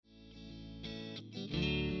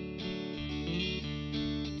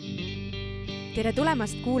Tere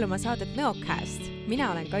tulemast kuulama saadet Nõocast. Mina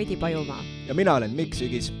olen Kaidi Pajumaa. Ja mina olen Mikk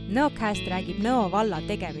Sügis. Nõocast räägib Nõo valla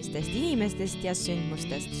tegemistest, inimestest ja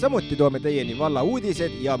sündmustest. Samuti toome teieni valla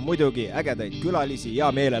uudised ja muidugi ägedaid külalisi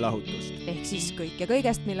ja meelelahutust. Ehk siis kõik ja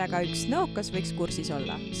kõigest, millega üks nõokas võiks kursis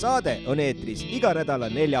olla. Saade on eetris iga nädala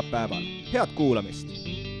neljapäeval. Head kuulamist!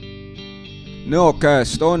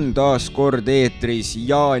 Nõocast on taas kord eetris,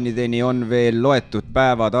 jaanideni on veel loetud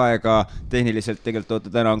päevad aega, tehniliselt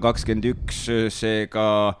tegelikult täna on 21, seega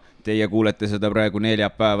teie kuulete seda praegu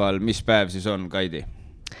neljapäeval. Mis päev siis on, Kaidi?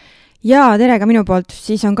 Jaa, tere ka minu poolt.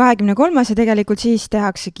 Siis on 23. ja tegelikult siis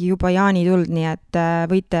tehaksegi juba jaanituld, nii et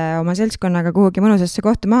võite oma seltskonnaga kuhugi mõnusasse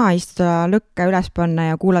kohta maha istuda, lõkke üles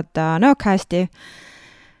panna ja kuulata Nõocasti.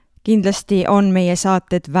 Kindlasti on meie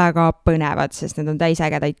saated väga põnevad, sest need on täis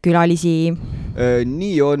ägedaid külalisi.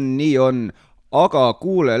 Nii on. Aga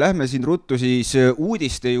kuule, lähme siin ruttu siis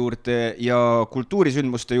uudiste juurde ja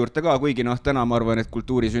kultuurisündmuste juurde ka, kuigi täna ma arvan, et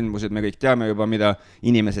kultuurisündmused me kõik teame juba, mida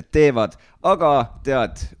inimesed teevad. Aga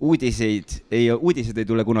tead, uudised ei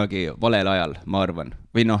tule kunagi valel ajal, ma arvan.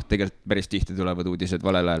 Või tegelikult päris tihti tulevad uudised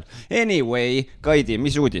valel ajal. Anyway, Kaidi,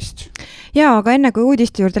 mis uudist? Jaa, aga enne kui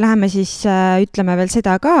uudiste juurde läheme, siis ütleme veel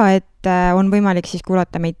seda ka, et on võimalik siis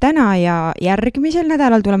kuulata meid täna ja järgmisel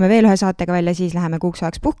nädalal tuleme veel ühe saatega välja, siis läheme kuuks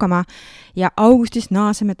ajaks puhkama ja augustis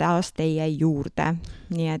naaseme taas teie juurde.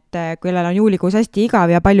 Nii et kellel on juulikuus hästi igav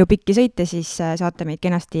ja palju pikki sõite, siis saate meid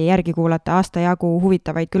kenasti järgi kuulata aasta jagu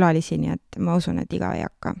huvitavaid külalisi, nii et ma usun, et igav ei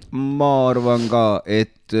hakka. Ma arvan ka,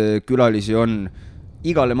 et külalisi on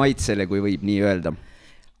igale maitsele, kui võib nii öelda.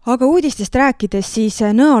 Aga uudistest rääkides, siis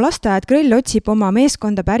Nõo lasteaed Grell otsib oma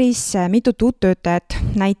meeskonda päris mitut uut töötajat.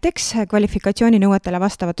 Näiteks kvalifikatsiooninõuetele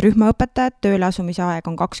vastavat rühmaõpetajat, tööle asumise aeg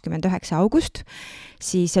on 29. august,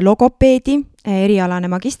 siis logopeedi, erialane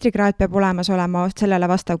magistrikraad peab olemas olema sellele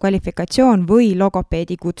vastav kvalifikatsioon või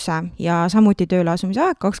logopeedi kutse ja samuti tööle asumise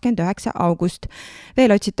aeg 29. august.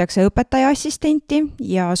 Veel otsitakse õpetaja assistenti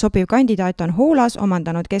ja sobiv kandidaat on hoolas,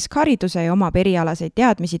 omandanud keskhariduse ja omab erialaseid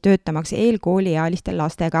teadmisi töötamaks eelkooliealistel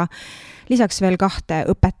lastega. Lisaks veel 2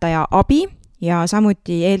 õpetaja abi ja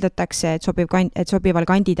samuti eeldatakse, et sobival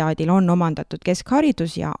kandidaadil on omandatud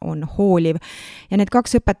keskharidus ja on hooliv. Ja need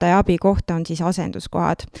 2 õpetaja abi kohta on siis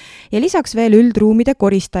asenduskohad. Ja lisaks veel üldruumide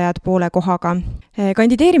koristajad poole kohaga.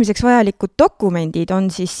 Kandideerimiseks vajalikud dokumendid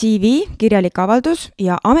on siis CV, kirjalik avaldus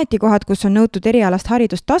ja ametikohad, kus on nõutud erialast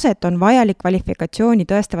haridustaset, on vajalik kvalifikatsiooni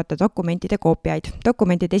tõestavate dokumentide koopiaid.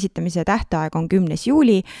 Dokumentide esitamise tähtaeg on 10.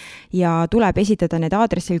 juuli ja tuleb esitada need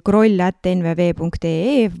aadressil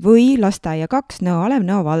kroll@nvv.ee või lasteaia 2 Nõo Alev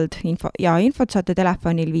Nõo vald ja infot saate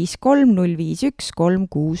telefonil 53051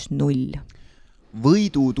 360.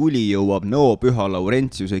 Võidutuli jõuab Nõo Püha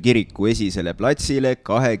Laurentsiuse kiriku esisele platsile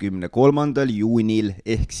 23. juunil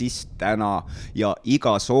ehk siis täna ja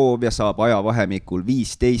iga soovja saab ajavahemikul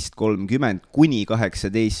 15.30 kuni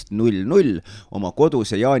 18.00 oma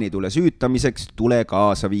koduse jaanitule süütamiseks tule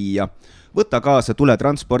kaasa viia. Võta kaasa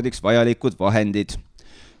tuletranspordiks vajalikud vahendid.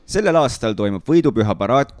 Sellel aastal toimub võidupüha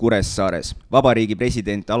paraad Kuressaares. Vabariigi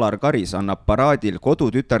president Alar Karis annab paraadil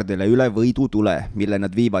kodutütardele üle võidutule, mille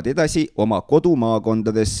nad viivad edasi oma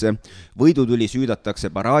kodumaakondadesse. Võidutuli süüdatakse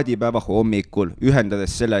paraadipäeva hommikul,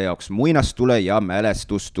 ühendades selle jaoks muinastule ja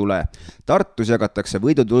mälestustule. Tartus jagatakse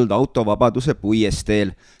võidutuld autovabaduse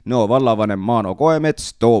puiesteel. Nõo vallavanem Maano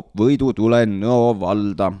Koemets toob võidutule Nõo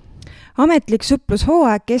valda. Ametlik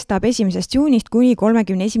suplushooaeg kestab 1. juunist kuni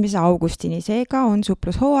 31. augustini, seega on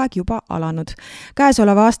suplushooaeg juba alanud.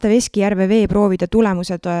 Käesoleva aasta Veskijärve veeproovide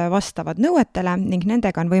tulemused vastavad nõuetele ning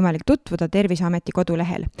nendega on võimalik tutvuda Terviseameti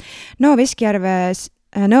kodulehel. Nõo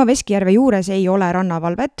Veskijärve juures ei ole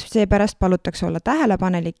rannavalvet, seepärast palutakse olla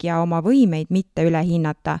tähelepanelik ja oma võimeid mitte üle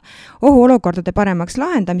hinnata. Ohuolukordade paremaks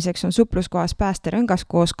lahendamiseks on supluskohas päästerõngas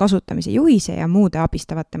koos kasutamise juhise ja muude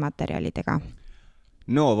abistavate materjalidega.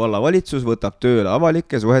 Nõo vallavalitsus võtab tööle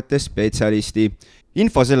avalike suhete spetsialisti.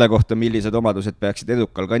 Info selle kohta, millised omadused peaksid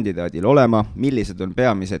edukal kandidaadil olema, millised on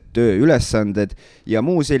peamised tööülesanded ja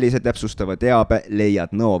muu sellise täpsustava teabe leiad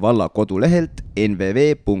Nõo valla kodulehelt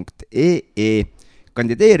nvv.ee.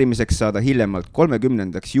 Kandideerimiseks saada hiljemalt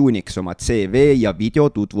 30. juuniks oma CV ja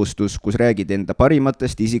videotutvustus, kus räägid enda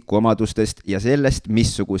parimatest isikuomadustest ja sellest,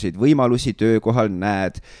 missuguseid võimalusi töökohal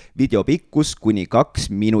näed. Video pikkus kuni 2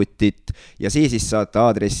 minutit ja siis saate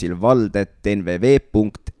aadressil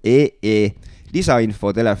vald@nvv.ee.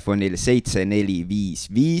 Lisainfo telefonil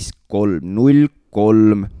 7455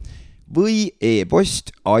 303 või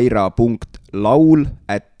e-post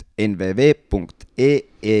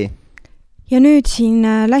aira.laul@nvv.ee. Ja nüüd siin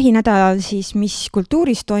lähinädalal siis, mis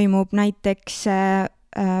kultuuris toimub, näiteks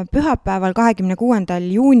pühapäeval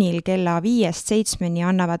 26. juunil kella 5-7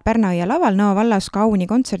 annavad Pärnaõie laval Nõo vallas kauni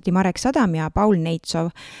kontserdi Marek Sadam ja Paul Neitsov.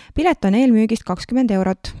 Pilet on eelmüügist 20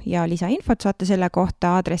 € ja lisainfot saate selle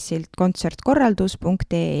kohta aadressilt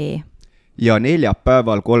kontsertkorraldus.ee. Ja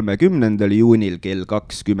neljapäeval 30. juunil kell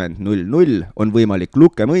 20.00 on võimalik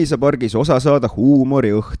Luke mõisapargis osa saada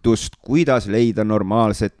huumoriõhtust, kuidas leida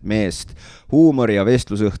normaalset meest. Huumori- ja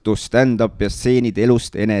vestlusõhtu stand-up ja stseenid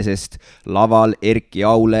elust enesest. Laval Erki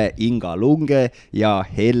Aule, Inga Lunge ja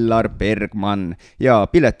Hellar Bergman. Ja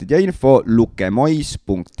piletid ja info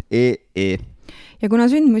lukemois.ee. Ja kuna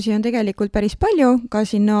sündmusi on tegelikult päris palju, ka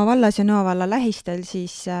siin Nõo vallas ja Nõo valla lähistel,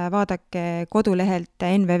 siis vaadake kodulehelt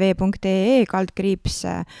nvv.ee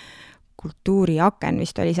kultuuriaken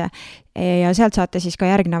vist oli see. Ja sealt saate siis ka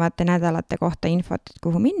järgnevate nädalate kohta infot,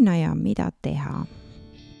 kuhu minna ja mida teha.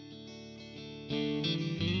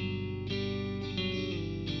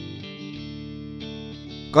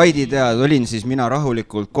 Kaidi tead, olin siis mina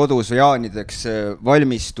rahulikult kodus jaanideks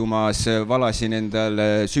valmistumas, valasin endale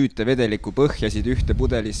süütevedeliku põhjasid ühte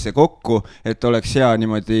pudelisse kokku, et oleks hea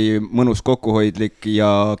niimoodi mõnus kokkuhoidlik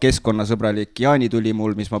ja keskkonnasõbralik jaanituli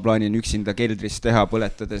mul, mis ma plaanin üksinda keldris teha,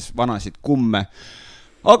 põletades vanasid kumme.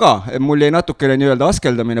 Aga mul jäi natukene nii-öelda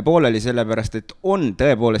askeldamine pooleli sellepärast, et on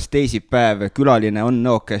tõepoolest teisipäev, külaline on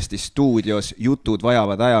Nõokesti stuudios, jutud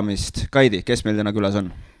vajavad ajamist. Kaidi, kes meil täna külas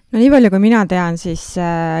on? No nii palju, kui mina tean, siis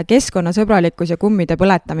keskkonnasõbralikkus ja kummide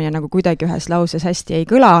põletamine nagu kuidagi ühes lauses hästi ei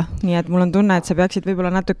kõla, nii et mul on tunne, et sa peaksid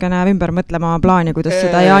võib-olla natukene ümber mõtlema oma plaani, kuidas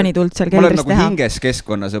seda jaanitult seal keldris teha. Ma olen nagu hinges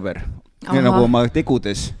keskkonnasõber, nagu oma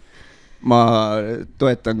tegudes. Ma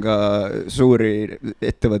toetan ka suuri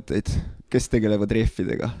ettevõtteid, kes tegelevad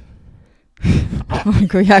rehvidega.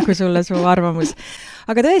 Kui jäägu sulle su arvamus.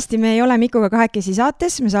 Aga tõesti, me ei ole Mikuga kahekesi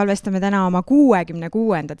saates, me salvestame täna oma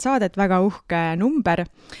 66. saadet, väga uhke number.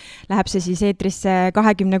 Läheb see siis eetrisse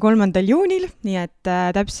 23. juunil, nii et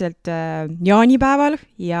täpselt jaanipäeval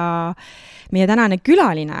ja meie tänane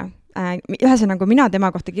külaline. Ühesõnaga, mina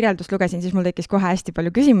tema kohta kirjeldust lugesin, siis mul tekkis kohe hästi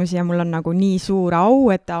palju küsimusi ja mul on nagu nii suur au,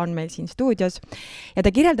 et ta on meil siin stuudios. Ja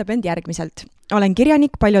ta kirjeldab end järgmiselt. Olen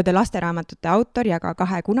kirjanik, paljude lasteraamatute autor ja ka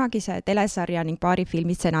 2 kunagise telesarja ning paari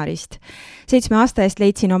filmi stsenarist. 7 aasta eest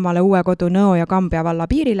leidsin omale uue kodu Nõo ja Kambja valla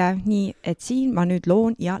piirile, nii et siin ma nüüd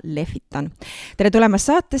loon ja lehvitan. Tere tulemast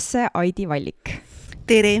saatesse, Aidi Vallik.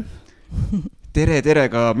 Tere! Tere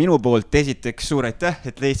ka minu poolt. Esiteks suur aitäh,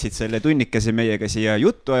 et leidsid selle tunnikese meiega siia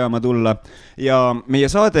juttu ajama tulla. Ja meie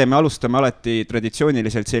saade me alustame alati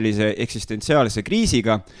traditsiooniliselt sellise eksistentsiaalse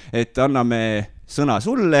kriisiga, et anname sõna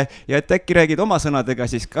sulle ja et äkki räägid oma sõnadega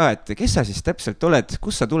siis ka, et kes sa siis täpselt oled,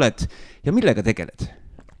 kus sa tuled ja millega tegeled?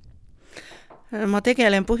 Ma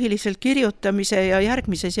tegelen põhiliselt kirjutamise ja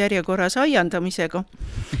järgmises järjekorras aiandamisega.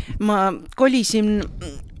 Ma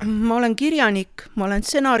olen kirjanik, ma olen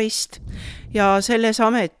stsenarist ja selles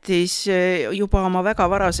ametis juba oma väga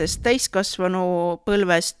varasest täiskasvanu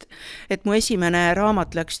põlvest, et mu esimene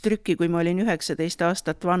raamat läks trükki, kui ma olin 19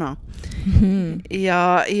 aastat vana.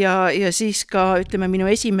 Ja siis ka, ütleme, minu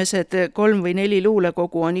esimesed 3 või 4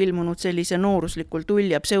 luulekogu on ilmunud sellise nooruslikult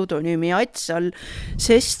ulja pseudonüümi Ats all,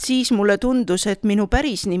 sest siis mulle tundus, et minu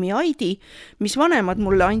päris nimi Aidi, mis vanemad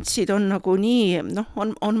mulle andsid, on nagu nii,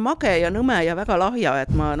 on mage ja nõme ja väga lahja,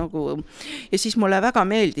 et ma nagu, ja siis mulle väga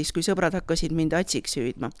meeldis, kui sõbrad hakkasid mind Atsiks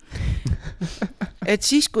hüüdma. Et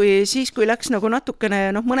siis kui läks nagu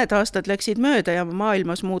natukene, mõned aastad läksid mööda ja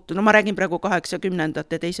maailmas muutu, ma räägin praegu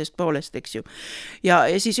 80ndate teisest poolest, eks ju. Ja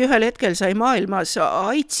siis ühel hetkel sai maailmas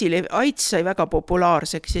Aits sai väga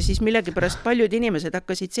populaarseks ja siis millegipärast paljud inimesed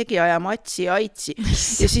hakkasid segi ajama Atsi ja Aitsi.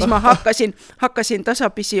 Ja siis ma hakkasin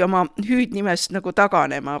tasapisi oma hüüdnimest nagu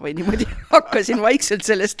taganema või niimoodi hakkasin vaikselt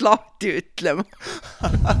sellest lahti ütlema.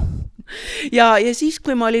 Ja siis,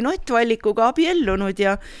 kui ma olin Ott Vallikuga abiellunud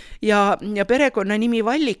ja perekonna nimi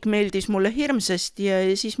Vallik meeldis mulle hirmsasti ja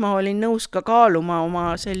siis ma olin nõus ka kaaluma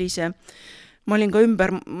oma sellise, ma olin ka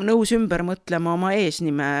nõus ümber mõtlema oma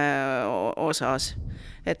eesnime osas.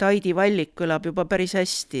 Et Aidi Vallik kõlab juba päris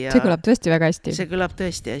hästi. Ja see kõlab tõesti väga hästi. See kõlab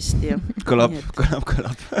tõesti hästi. Ja. kõlab.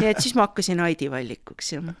 Ja et siis ma hakkasin Aidi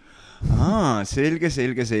Vallikuks. Ja. Selge.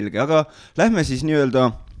 Aga lähme siis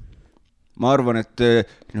nii-öelda, ma arvan, et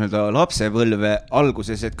nii-öelda lapsepõlve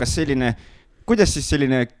alguses, et kas selline, kuidas siis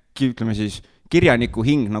selline, ütleme siis, kirjaniku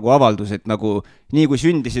hing nagu avaldus, et nagu nii kui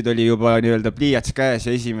sündisid oli juba nii-öelda pliiats käes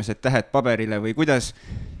ja esimesed tähed paberile või kuidas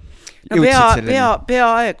jõudsid selleni?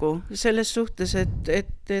 Peaaegu selles suhtes,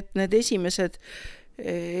 et need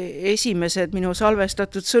esimesed minu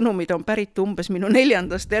salvestatud sõnumid on pärit umbes minu 4.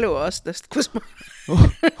 eluaastast, kus ma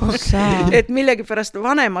et millegipärast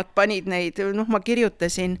vanemad panid neid, ma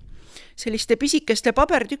kirjutasin selliste pisikeste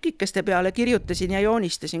pabertükikeste peale kirjutasin ja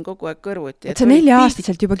joonistasin kogu aeg kõrvuti. Et sa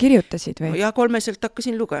 4-aastaselt juba kirjutasid või? Ja 3-selt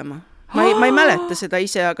hakkasin lugema. Ma ei mäleta seda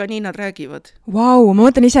ise, aga nii nad räägivad. Vau, ma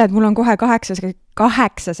mõtlen ise, et mul on kohe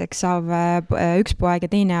 8-seks saab üks poeg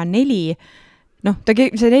ja teine on 4. Noh,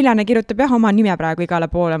 see 4 kirjutab jah oma nime praegu igale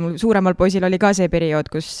poole. Mul suuremal poisil oli ka see periood,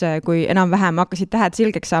 kus kui enam-vähem hakkasid tähed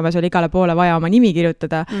selgeks saama, see oli igale poole vaja oma nimi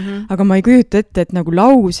kirjutada. Aga ma ei kujuta ette, et nagu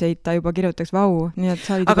lauseid ta juba kirjutaks, vau. Nii et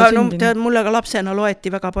sa olid aga juba tead, mulle ka lapsena loeti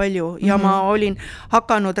väga palju ja ma olin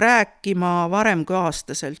hakanud rääkima varem kui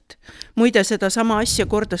aastaselt. Muide, seda sama asja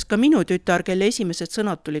kordas ka minu tütar, kelle esimesed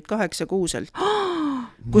sõnad tulid 8-6-selt.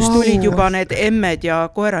 Kus tulid juba need emmed ja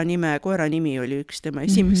koera nimi oli üks tema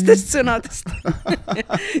esimestest sõnadest.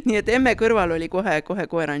 Nii et emme kõrval oli kohe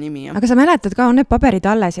koera nimi. Ja. Aga sa mäletad ka, on need paberid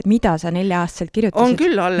alles, et mida sa 4-aastaselt kirjutasid? On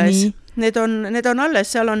küll alles. Nii. Need on alles,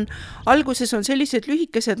 seal on, alguses on sellised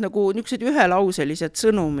lühikesed nagu niisugused ühelauselised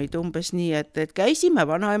sõnumid, umbes nii, et käisime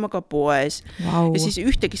vanaemaga poes. Wow. Ja siis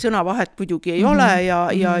ühtegi sõnavahet muidugi ei ole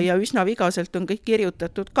ja üsna vigaselt on kõik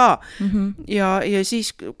kirjutatud ka. Ja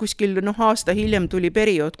siis kuskil aasta hiljem tuli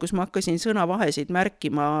periood, kus ma hakkasin sõnavahesid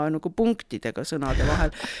märkima nagu punktidega sõnade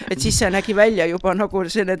vahel. Et siis see nägi välja juba nagu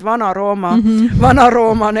see need Vana-Rooma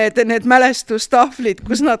need mälestustahvlid,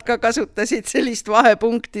 kus nad ka kasutasid sellist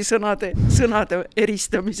vahepunkti sõnade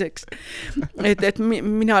eristamiseks. Et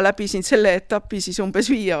mina läbisin selle etapi siis umbes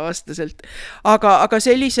 5-aastaselt. Aga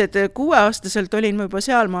sellised 6-aastaselt olin ma juba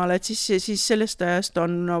sealmaal, et siis sellest ajast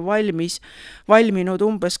on valminud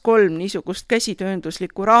umbes 3 niisugust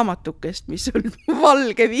käsitöönduslikku raamatukest, mis on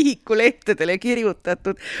valge vihikulehtedele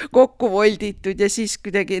kirjutatud, kokku volditud ja siis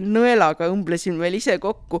kuidagi nõelaga õmblesin veel ise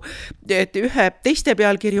kokku. Et teiste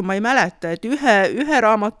pealkirju ma ei mäleta, et ühe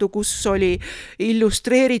raamatu, kus oli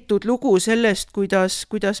illustreeritud lugu sellest,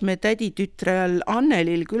 kuidas me täditütrel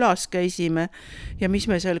Annelil külas käisime ja mis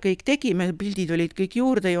me seal kõik tegime, pildid olid kõik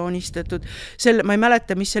juurde joonistatud. Ma ei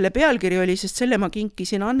mäleta, mis selle pealkiri oli, sest selle ma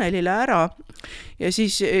kinkisin Annelile ära ja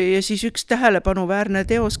siis üks tähelepanuväärne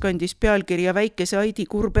teos kandis pealkirja Väikese Aidi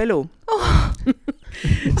kurb elu.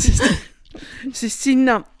 Sest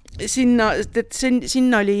sinna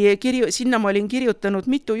ma olin kirjutanud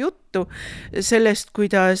mitu juttu sellest,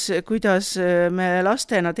 kuidas me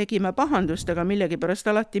lastena tegime pahandust, aga millegipärast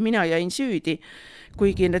alati mina jäin süüdi.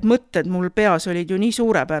 Kuigi need mõtted mul peas olid ju nii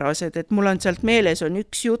suurepärased, et mul on sealt meeles on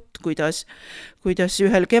üks jutt, kuidas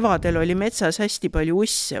ühel kevadel oli metsas hästi palju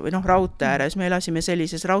usse või raudtee ääres. Me elasime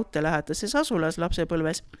sellises raudteelähedases asulas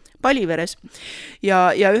lapsepõlves, Paliveres.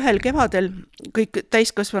 Ja ühel kevadel kõik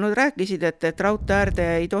täiskasvanud rääkisid, et raudtee äärde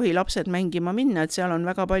ei tohi lapsed mängima minna, et seal on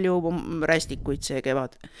väga palju rästikuid see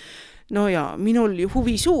kevad. No ja minul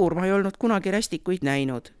huvi suur, ma ei olnud kunagi rästikuid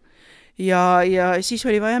näinud. Ja siis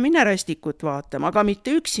oli vaja minna rästikut vaatama, aga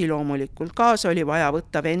mitte üksi loomulikult. Kaasa oli vaja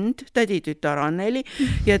võtta vend, täditütar Anneli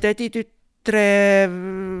ja täditütre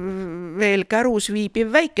veel kärus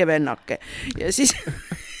viibiv väike vennake. Ja siis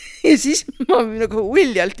ma nagu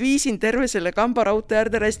uljalt viisin terve selle kamba raudtee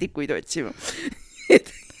äärde rästikuid otsima.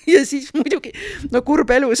 Ja siis muidugi, kurb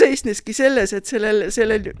elu seisneski selles, et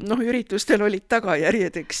sellel üritustel olid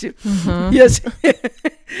tagajärjed, eks ju.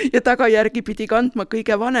 Ja tagajärgi pidi kandma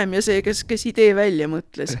kõige vanem ja see, kes idee välja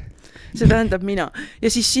mõtles. See tähendab mina. Ja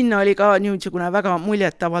siis sinna oli ka niisugune väga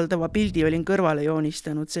muljetavaldava pildi olin kõrvale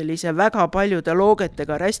joonistanud sellise väga paljude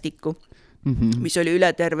loogetega rästiku, mis oli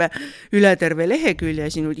üle terve lehekülje,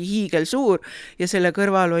 siin oli hiigel suur ja selle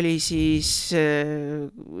kõrval oli siis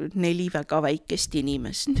 4 väga väikest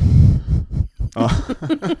inimest.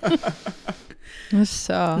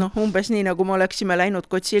 Umbes nii, nagu me oleksime läinud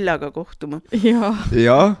Godzillaga kohtuma.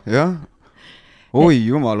 Ja. Oi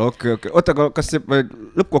jumal, okei. Oota, kas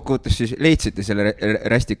lõppkokkuvõttes siis leidsite selle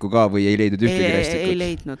rästiku ka või ei leidnud ühtegi rästikut? Ei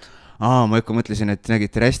leidnud. Ma ikka mõtlesin, et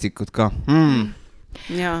nägite rästikut ka.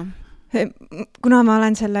 Jaa. Kuna ma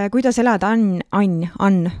olen selle Kuidas elada Ann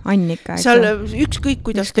ikka. Seal ükskõik,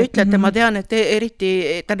 kuidas te ütlete, ma tean, et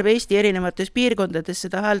eriti Eesti erinevates piirkondades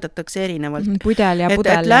seda hääldatakse erinevalt. Pudel ja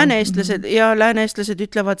pudel. Et lääneestlased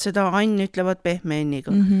ütlevad seda Ann, ütlevad pehme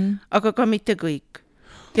enniga. Aga ka mitte kõik.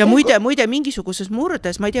 Ja muide mingisuguses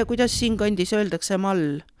murdes, ma ei tea, kuidas siin kandis öeldakse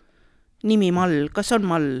mall. Nimi mall, kas on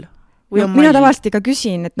mall? Mina tavaliselt ka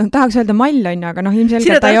küsin, et tahaks öelda mall on, aga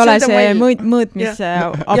ilmselgelt ta ei ole see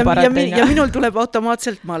mõõtmisaparaat. Ja minul tuleb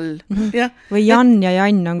automaatselt mall. Või Jan ja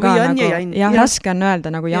Jan on ka raske on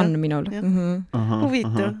öelda nagu Jan minul.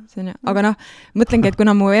 Huvitav. Aga mõtlengi, et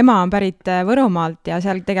kuna mu ema on pärit Võrumaalt ja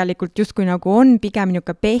seal tegelikult justkui nagu on pigem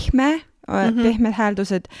niuke pehmed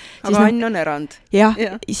hääldused. Aga Ann on erand. Jah,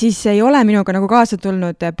 siis ei ole minuga nagu kaasa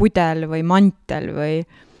tulnud pudel või mantel või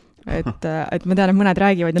et ma tean, et mõned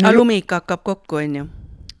räägivad. Lumik hakkab kokku, on ju?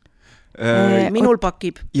 minul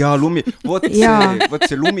pakib. Ja lumi, vot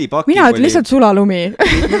see lumi pakib. Mina ütlen lihtsalt sulalumi.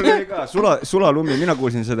 Mul oli ka sulalumi, mina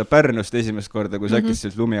kuulsin seda Pärnust esimest korda, kui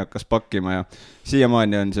äkki lumi hakkas pakkima ja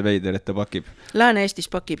siiamaani on see veider, et ta pakib. Lääne-Eestis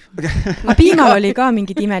pakib. Aga piimal oli ka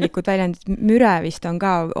mingid imelikud väljendid, müre vist on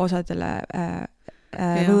ka osadele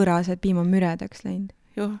võõras, et piim on müredaks läinud.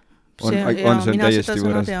 Juh, mina seda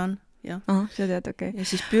sõna tean. Aha, seda tead, okei. Ja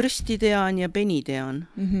siis pürsti tean ja peni tean.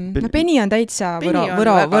 No peni on täitsa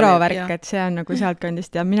võro värk, et see on nagu sealt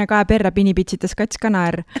kandist ja mine ka perra pini pitsitas kats ka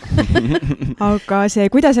naer. Aga see,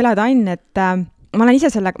 kuidas elada Ain, et ma olen ise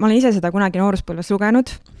seda kunagi nooruspõlves lugenud.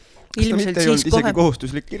 Kas ta mitte ei olnud isegi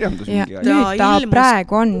kohustuslik kirjandus mingi aeg? Nüüd ta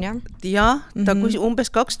praegu on, jah. Jah, ta umbes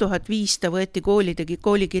 2005 ta võeti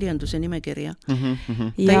koolikirjanduse nimekirja.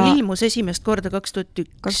 Ta ilmus esimest korda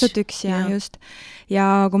 2001. 2001, jah, just.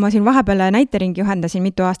 Ja kui ma siin vahepeal näiteringi juhendasin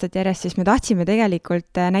mitu aastat järjest, siis me tahtsime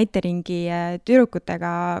tegelikult näiteringi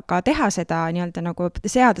tüdrukutega ka teha seda, nii-öelda nagu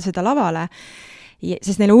seada seda lavale,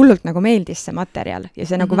 sest neile hullult nagu meeldis see materjal ja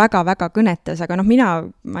see nagu väga-väga kõnetas, aga ma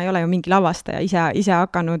ei ole ju mingi lavastaja, ise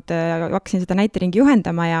hakkasin seda näiteringi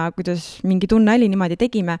juhendama ja kuidas mingi tunne oli, niimoodi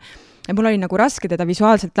tegime. Ja mul oli nagu raske teda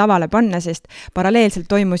visuaalselt lavale panna, sest paralleelselt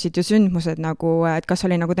toimusid ju sündmused nagu, et kas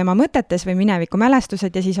oli nagu tema mõtetes või mineviku mälestused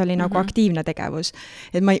ja siis oli nagu aktiivne tegevus.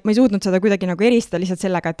 Et ma ei suutnud seda kuidagi nagu eristada lihtsalt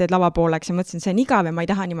sellega, et teed lava pooleks ja mõtlesin, see on igav ja ma ei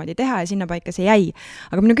taha niimoodi teha ja sinna paika see jäi.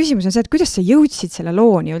 Aga minu küsimus on see, et kuidas sa jõudsid selle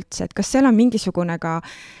looni üldse, et kas seal on mingisugune ka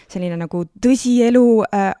selline nagu tõsielu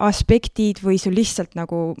aspektid või sul lihtsalt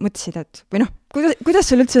nagu mõtlesid, et või kuidas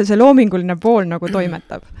sul üldse see loominguline pool nagu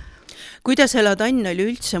toimetab? Kuidas elada Ann oli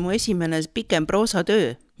üldse mu esimene pikem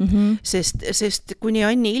proosatöö, sest kuni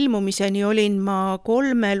Anni ilmumiseni olin ma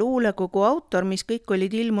 3 luulekogu autor, mis kõik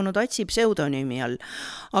olid ilmunud Atsi pseudonüümi all.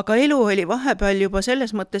 Aga elu oli vahepeal juba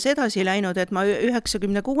selles mõttes edasi läinud, et ma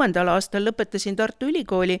 96. aastal lõpetasin Tartu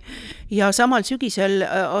Ülikooli ja samal sügisel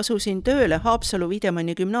asusin tööle Haapsalu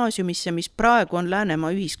Videmanni gümnaasiumisse, mis praegu on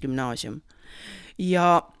Läänemaa ühisgümnaasium.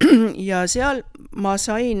 Ja seal ma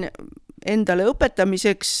sain endale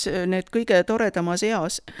õpetamiseks need kõige toredamas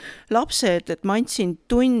eas lapsed, et ma andsin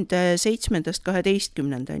tunde 7-12.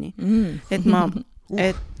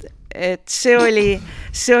 Et see oli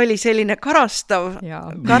selline karastav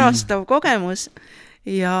kogemus.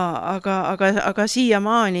 Ja aga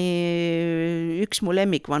siiamaani üks mu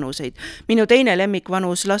lemmikvanuseid. Minu teine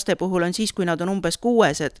lemmikvanus laste puhul on siis, kui nad on umbes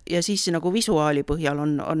 6 ja siis nagu visuaali põhjal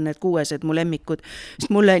on need 6 mu lemmikud. Sest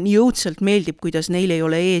mulle nii õudselt meeldib, kuidas neil ei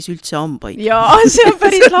ole ees üldse ambaid. Jaa, see on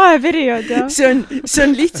päris lahe periood, jah. See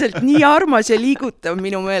on lihtsalt nii armas ja liigutav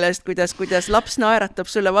minu meelest, kuidas laps naeratab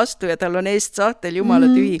sulle vastu ja tal on eest saatel jumala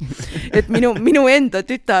tühi. Et minu enda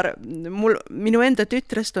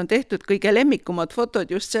tütrest on tehtud kõige lemmikumad fotod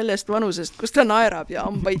just sellest vanusest, kus ta naerab ja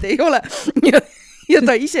ambaid ei ole. Ja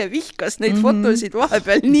ta ise vihkas neid fotosid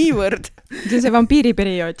vahepeal niivõrd. See on see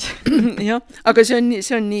vampiiriperiood. Jah, aga see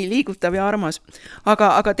on nii liigutav ja armas.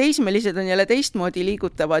 Aga teismelised on jälle teistmoodi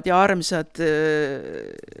liigutavad ja armsad.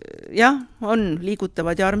 Jah, on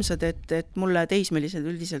liigutavad ja armsad, et mulle teismelised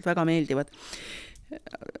üldiselt väga meeldivad.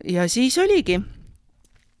 Ja siis oligi.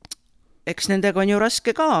 Eks nendega on ju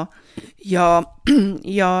raske ka. Ja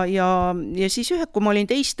siis kui ma olin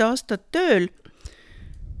 2 aastat tööl,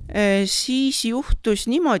 siis juhtus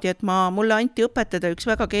niimoodi, et mulle anti õpetada üks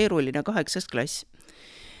väga keeruline 8. klass.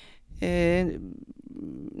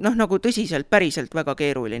 Nagu tõsiselt, päriselt väga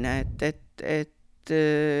keeruline,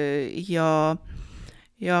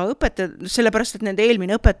 ja õpetaja, sellepärast, et nende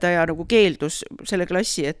eelmine õpetaja nagu keeldus selle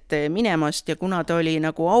klassi ette minemast ja kuna ta oli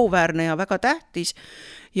nagu auväärne ja väga tähtis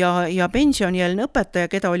ja pensionieelne õpetaja,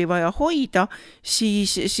 keda oli vaja hoida,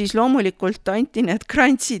 siis loomulikult anti need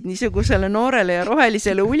krantsid niisugusele noorele ja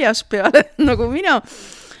rohelisele uljas peale nagu mina.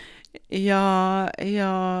 Ja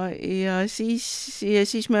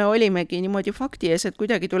siis me olimegi niimoodi fakti ees, et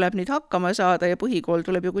kuidagi tuleb nüüd hakkama saada ja põhikool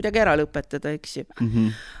tuleb ju kuidagi ära lõpetada, eks ju.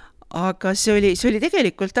 Aga see oli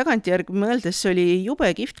tegelikult tagantjärgi mõeldes, see oli jube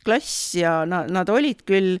kihvt klass ja nad olid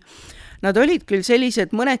küll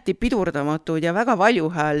sellised mõneti pidurdamatud ja väga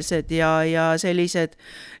valjuhäälsed ja sellised,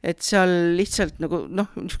 et seal lihtsalt nagu,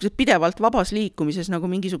 pidevalt vabas liikumises nagu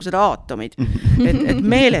mingisugused aatomid, et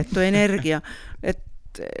meeletu energia,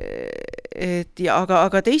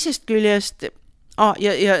 aga teisest küljest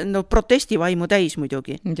protestivaimu täis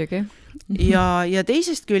muidugi. Ja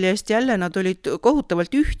teisest küljest jälle nad olid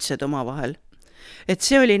kohutavalt ühtsed oma vahel. et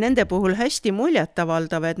see oli nende puhul hästi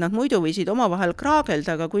muljetavaldav, et nad muidu võisid omavahel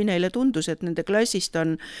kraagelda, aga kui neile tundus, et nende klassist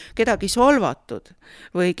on kedagi solvatud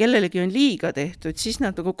või kellelegi on liiga tehtud, siis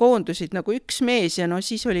nad nagu koondusid nagu üks mees ja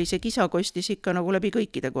siis oli see kisa kostis ikka nagu läbi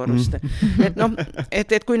kõikide korruste.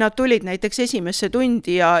 Et kui nad tulid näiteks esimesse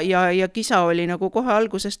tundi ja kisa oli nagu kohe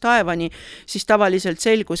algusest taevani, siis tavaliselt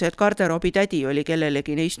selgus, et garderoobi tädi oli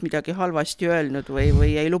kellelegi neist midagi halvasti öelnud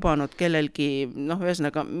või ei lubanud kellelgi,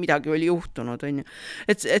 ühesõnaga midagi oli juhtunud, on ju.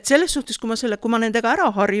 Et selles suhtes, kui ma nendega ära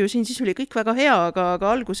harjusin, siis oli kõik väga hea,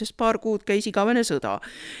 aga alguses paar kuud käis igavene sõda.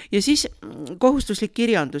 Ja siis kohustuslik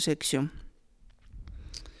kirjandus, eks ju.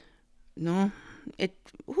 Et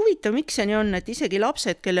huvitav, miks see nii on, et isegi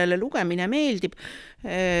lapsed, kellele lugemine meeldib,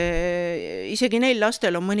 isegi neil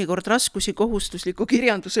lastel on mõnikord raskusi kohustusliku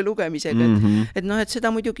kirjanduse lugemisega. Et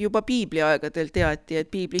seda muidugi juba piibli aegadel teati, et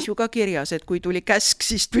piiblis ju ka kirjas, et kui tuli käsk,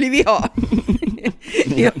 siis tuli viha.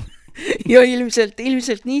 ja ilmselt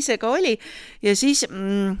nii see ka oli. Ja siis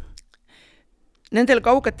nendel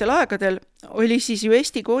kaugetel aegadel oli siis ju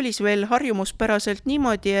Eesti koolis veel harjumuspäraselt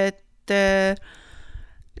niimoodi, et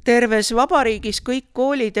terves vabariigis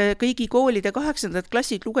kõigi koolide 8.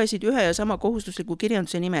 klassid lugesid ühe ja sama kohustusliku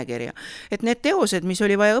kirjanduse nimekirja. Et need teosed, mis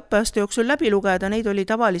oli vaja õppeaasta jooksul läbi lugeda, neid oli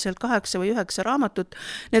tavaliselt 8 või 9 raamatut,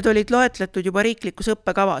 need olid loetletud juba riiklikus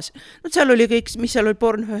õppekavas. Seal oli kõik, mis seal oli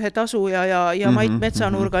Bornhöhe tasu ja Mait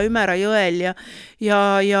Metsanurga Ümera jõel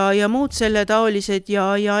ja muud selle taolised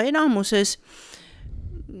ja enamuses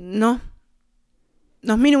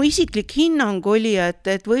minu isiklik hinnang oli,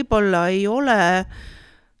 et võib-olla ei ole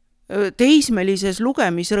teismelises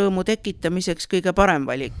lugemisrõõmu tekitamiseks kõige parem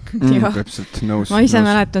valik. Täpselt, nõus. Ma ise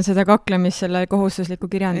mäletan seda kaklemist selle kohustusliku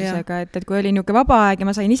kirjandusega, et kui oli niuke vaba aeg ja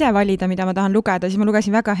ma sain ise valida, mida ma tahan lugeda, siis ma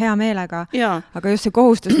lugesin väga hea meelega. Aga just see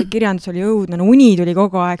kohustuslik kirjandus oli õudne, uni tuli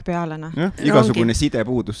kogu aeg peale. Igasugune side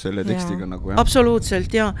puudus selle tekstiga nagu.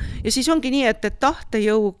 Absoluutselt, ja siis ongi nii, et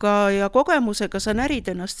tahtejõuga ja kogemusega sa närid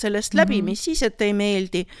ennast sellest läbi, mis siis, et ei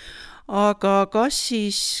meeldi. Aga kas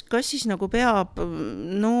siis nagu peab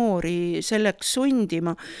noori selleks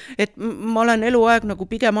sundima, et ma olen eluaeg nagu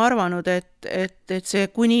pigem arvanud, et see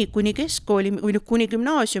kuni keskkooli või kuni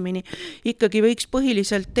gümnaasiumini ikkagi võiks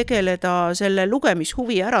põhiliselt tegeleda selle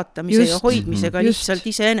lugemishuvi äratamise ja hoidmisega lihtsalt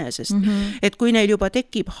iseenesest. Et kui neil juba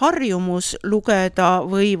tekib harjumus lugeda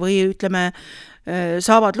või ütleme,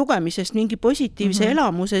 saavad lugemisest mingi positiivse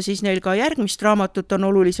elamuse, siis neil ka järgmist raamatut on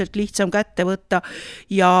oluliselt lihtsam kätte võtta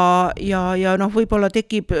ja võib-olla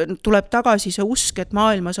tuleb tagasi see usk, et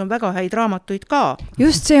maailmas on väga häid raamatuid ka.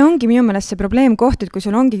 Just see ongi minu meelest see probleemkoht, et kui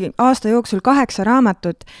sul ongi aasta jooksul 8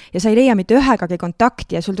 raamatut ja sa ei leia mitte ühegagi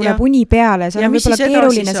kontakti ja sul tuleb uni peale ja seal on võib-olla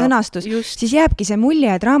keeruline sõnastus, siis jääbki see mulje,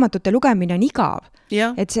 et raamatute lugemine on igav.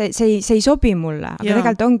 Et see ei sobi mulle, aga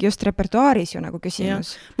tegelikult ongi just repertuaaris ju nagu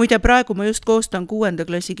küsimus. Muide, praegu ma just koostan 6.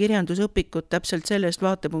 klassi kirjandusõpikut täpselt sellest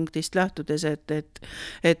vaatepunktist lähtudes,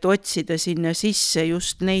 et otsida sinna sisse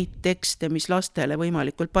just neid tekste, mis lastele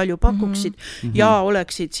võimalikult palju pakuksid ja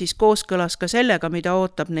oleksid siis kooskõlas ka sellega, mida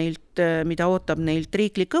ootab neilt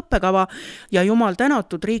riiklik õppekava ja jumal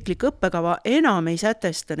tänatud riiklik õppekava enam ei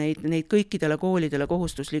sätesta neid kõikidele koolidele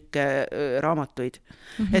kohustuslikke raamatuid.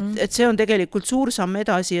 Et see on tegelikult suur samm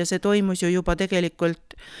edasi ja see toimus ju juba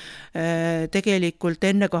tegelikult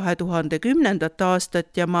enne 2010.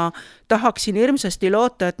 aastat ja ma tahaksin hirmsasti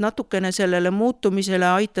loota, et natukene sellele muutumisele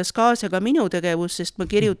aitas kaasa ka minu tegevus, sest ma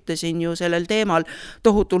kirjutasin ju sellel teemal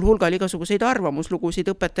tohutul hulgal igasuguseid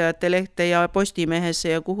arvamuslugusid õpetajate lehte ja Postimehesse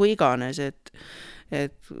ja kuhu iganes,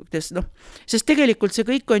 sest tegelikult see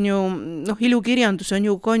kõik on ju, ilukirjandus on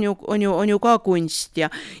ju ka kunst ja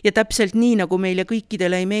täpselt nii, nagu meile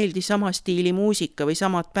kõikidele ei meeldi sama stiili muusika või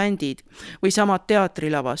samad bändid või samad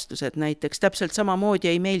teatrilavastused näiteks, täpselt samamoodi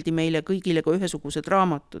ei meeldi meile kõigile ka ühesugused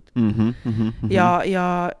raamatud. Ja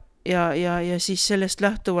siis sellest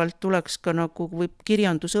lähtuvalt tuleks ka nagu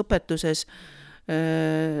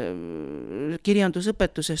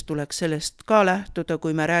kirjandusõpetuses tuleks sellest ka lähtuda,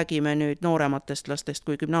 kui me räägime nüüd noorematest lastest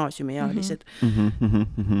kui gümnaasiumiealised.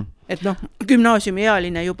 Et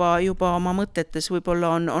gümnaasiumiealine juba oma mõtetes võib-olla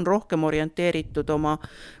on rohkem orienteeritud oma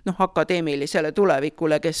akadeemilisele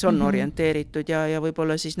tulevikule, kes on orienteeritud ja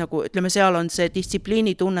võib-olla siis nagu, ütleme, seal on see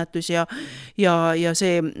distsipliinitunnetus ja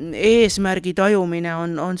see eesmärgi tajumine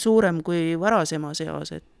on suurem kui varasemas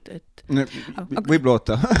eas, võib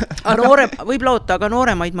loota. Võib loota, aga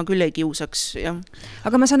nooremaid ma küll ei kiusaks, jah.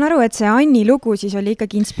 Aga ma saan aru, et see Anni lugu siis oli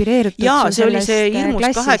ikkagi inspireeritud see oli see hirmus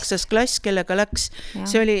 8. klass, kellega läks.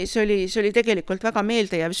 See oli tegelikult väga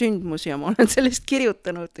meeldejääv sündmus ja ma olen sellest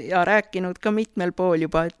kirjutanud ja rääkinud ka mitmel pool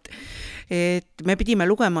juba, et me pidime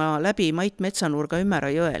lugema läbi Mait Metsanurga Ümera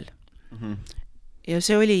jõel. ja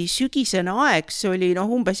see oli sügisene aeg, see oli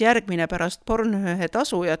umbes järgmine pärast Bornhöhe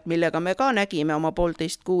tasujat, millega me ka nägime oma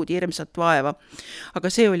 1,5 kuud hirmsat vaeva. Aga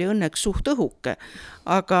see oli õnneks suht õhuke.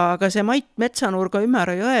 Aga see Mait Metsanurga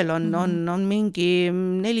Ümera jõel on mingi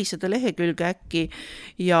 400 lehekülge äkki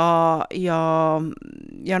ja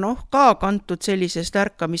ka kantud sellisest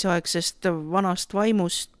ärkamisaegsest vanast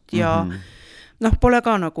vaimust ja pole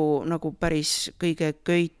ka nagu päris kõige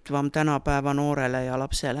köitvam tänapäeva noorele ja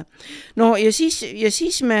lapsele. No ja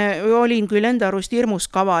siis me olin küll enda arust hirmus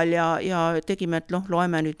kaval ja tegime, et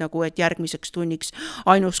loeme nüüd nagu, et järgmiseks tunniks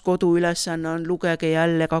ainus koduülesanne on lugege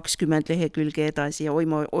jälle 20 lehekülge edasi ja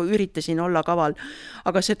ma üritasin olla kaval.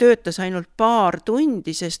 Aga see töötas ainult paar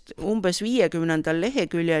tundi, sest umbes 50.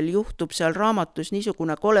 leheküljel juhtub seal raamatus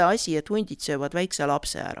niisugune kole asi, et hundid söövad väikse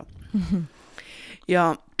lapse ära.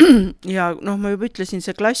 Ja ma juba ütlesin,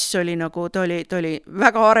 see klass oli nagu, ta oli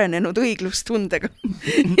väga arenenud õiglustundega.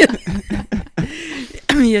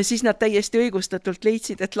 Ja siis nad täiesti õigustatult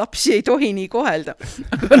leidsid, et lapsi ei tohi nii kohelda.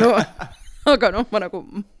 Aga ma nagu,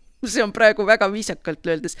 see on praegu väga viisakalt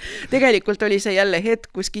öeldes. Tegelikult oli see jälle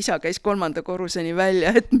hetk, kus kisa käis 3. korruseni välja,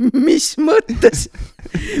 et mis mõttes,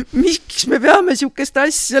 miks me peame sihukest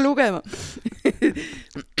asja lugema.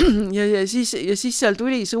 ja siis seal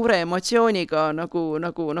tuli suure emotsiooniga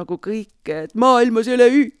nagu kõik, et maailmas ei ole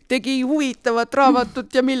ühtegi huvitavat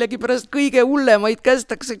raamatut ja millegipärast kõige hullemaid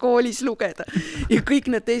kästakse koolis lugeda ja kõik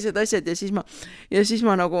need teised asjad ja siis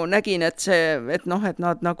ma nagu nägin, et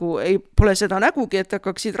nad nagu pole seda nägugi, et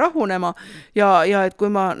hakkaksid rahunema ja et kui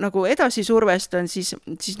ma nagu edasi survestan, siis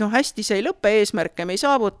hästi see ei lõppe, eesmärke me ei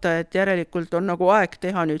saavuta, et järelikult on nagu aeg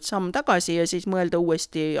teha nüüd samm tagasi ja siis mõelda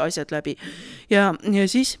uuesti asjad läbi. Ja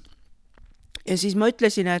siis ma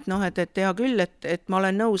ütlesin, et hea küll, et ma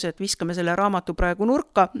olen nõus, et viskame selle raamatu praegu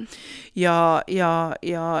nurka ja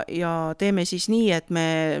teeme siis nii, et me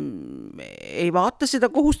ei vaata seda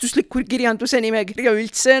kohustuslikku kirjanduse nimekirja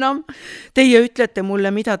üldse enam. Teie ütlete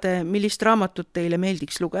mulle, millist raamatut teile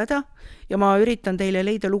meeldiks lugeda ja ma üritan teile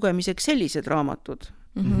leida lugemiseks sellised raamatud.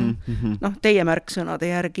 Teie märksõnade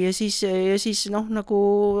järgi ja siis nagu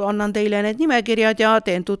annan teile need nimekirjad ja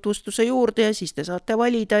teen tutvustuse juurde ja siis te saate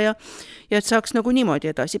valida ja et saaks nagu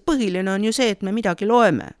niimoodi edasi. Põhiline on ju see, et me midagi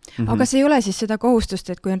loeme. Aga see ei ole siis seda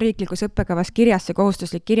kohustust, et kui on riiklikus õppekavas kirjas see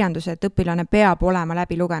kohustuslik kirjandus, et õpilane peab olema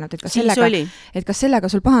läbi lugenud, et kas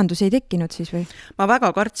sellega sul pahandusi ei tekkinud siis või? Ma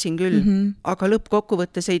väga kartsin küll, aga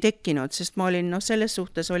lõppkokkuvõttes ei tekkinud, sest ma olin, selles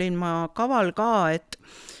suhtes olin ma kaval ka, et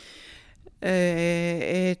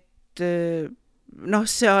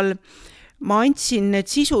seal ma andsin need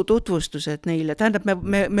sisututvustused neile, tähendab,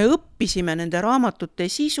 me õppisime nende raamatute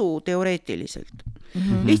sisu teoreetiliselt.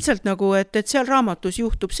 Lihtsalt nagu, et seal raamatus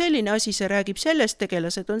juhtub selline asi, see räägib sellest,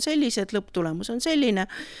 tegelased on sellised, lõpptulemus on selline,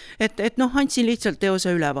 et andsin lihtsalt teose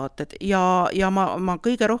ülevaated ja ma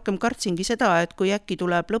kõige rohkem kartsingi seda, et kui äkki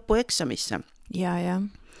tuleb lõpueksamisse. Ja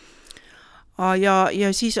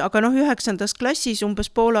siis, aga 9. klassis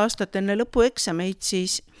umbes pool aastat enne lõpueksameid,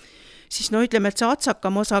 siis ütleme, et see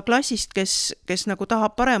atsakam osa klassist, kes nagu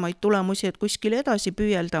tahab paremaid tulemusi, et kuskil edasi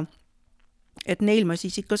püüelda, et neil ma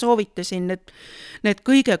siis ikka soovitasin need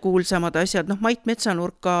kõige kuulsamad asjad, Mait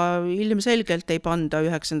Metsanurka ilmselgelt ei panda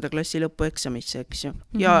 9. klassi lõpueksamisse, eks ju,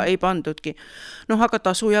 ja ei pandudki. Aga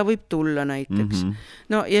tasuja võib tulla näiteks.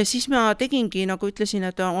 Ja siis ma tegingi, nagu ütlesin,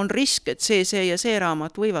 et on risk, et see ja see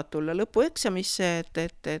raamat võivad tulla lõpueksamisse,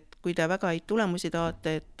 et kui te väga häid tulemusi tahate,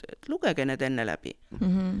 et lugege need enne läbi.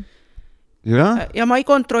 Ja ma ei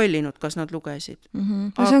kontrollinud, kas nad lugesid.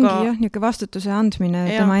 See ongi jah, niisugune vastutuse andmine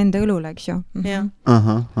tema enda õlule, eks ju.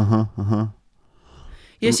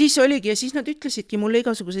 Ja siis oligi, ja siis nad ütlesidki mulle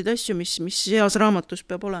igasuguseid asju, mis heas raamatus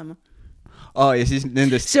peab olema. Ja siis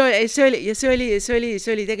nendest... See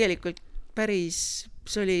oli tegelikult päris...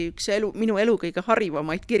 See oli üks minu elu kõige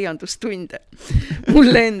harivamaid kirjandustunde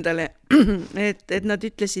mulle endale. Et nad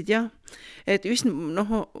ütlesid jah, et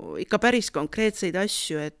ikka päris konkreetseid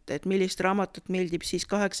asju, et millist raamatut meeldib siis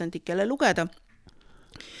 8-ndikele lugeda.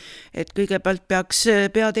 Et kõigepealt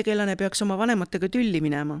peategelane peaks oma vanematega tülli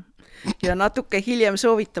minema ja natuke hiljem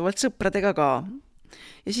soovitavalt sõpradega ka.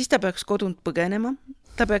 Ja siis ta peaks kodunt põgenema,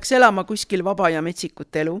 ta peaks elama kuskil vaba ja metsikut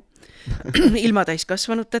elu, ilma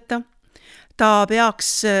täiskasvanuteta. Ta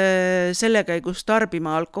peaks selle käigus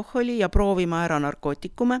tarbima alkoholi ja proovima ära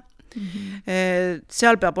narkootikume.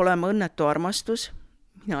 Seal peab olema õnnetu armastus.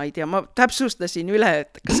 Mina ei tea, ma täpsustasin üle,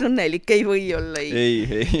 et kas õnnelik ei või olla.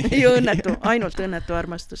 Ei õnnetu, ainult õnnetu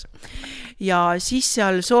armastus. Ja siis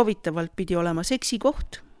seal soovitavalt pidi olema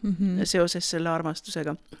seksikoht seoses selle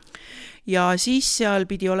armastusega. Ja siis seal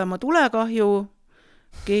pidi olema tulekahju,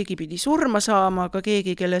 keegi pidi surma saama, aga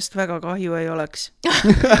keegi, kellest väga kahju ei oleks.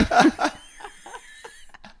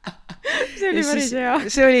 see oli päris hea.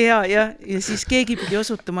 See oli hea, jah. Ja siis keegi pidi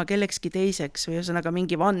osutuma kellekski teiseks või ühesõnaga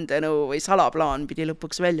mingi vandenõu või salaplaan pidi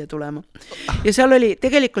lõpuks välja tulema. Ja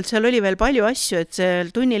tegelikult seal oli veel palju asju, et seal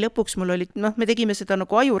tunni lõpuks mul oli, me tegime seda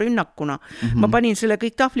nagu ajurünnakuna. Ma panin selle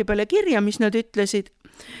kõik tahvli peale kirja, mis nad ütlesid.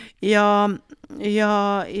 Ja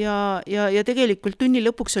tegelikult tunni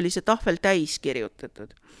lõpuks oli see tahvel täis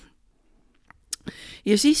kirjutatud.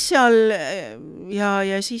 Ja siis seal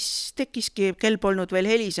ja siis tekkiski, kell polnud veel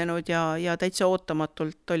helisenud ja täitsa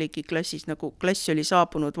ootamatult oligi klassis, nagu klass oli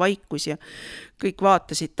saabunud vaikus ja kõik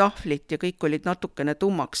vaatasid tahvlit ja kõik olid natukene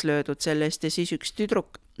tummaks löödud sellest ja siis üks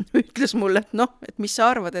tüdruk ütles mulle, et mis sa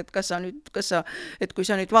arvad, et kui sa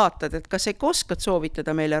nüüd vaatad, et kas sa ikka oskad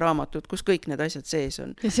soovitada meile raamatut, kus kõik need asjad sees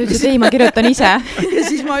on. Ja sa ütlesid, ei, ma kirjutan ise. Ja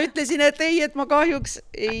siis ma ütlesin, et ei, et ma kahjuks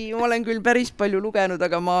ma olen küll päris palju lugenud,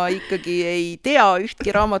 aga ma ikkagi ei tea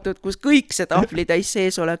ühtki raamatut, kus kõik see tahvli täis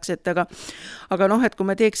sees oleks, et aga et kui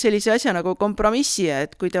me teeks sellise asja nagu kompromissi,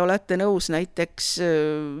 et kui te olete nõus näiteks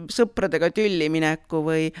sõpradega tülli mineku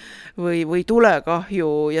või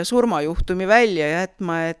tulekahju ja surmajuhtumi välja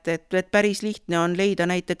jätma, et päris lihtne on leida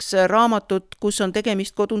näiteks raamatut, kus on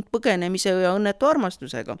tegemist kodunt põgenemise ja õnnetu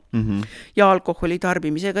armastusega ja alkoholi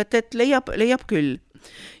tarbimisega, et leiab küll.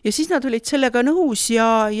 Ja siis nad olid sellega nõus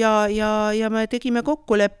ja me tegime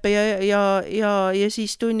kokkuleppe ja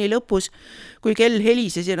siis tunni lõpus, kui kell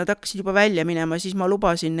helises ja nad hakkasid juba välja minema, siis ma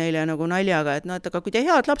lubasin neile nagu naljaga, et aga kui te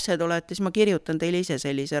head lapsed olete, siis ma kirjutan teile ise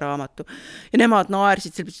sellise raamatu. Ja nemad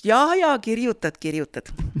naersid sellepärast, ja kirjutad.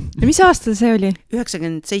 Ja mis aastal see oli?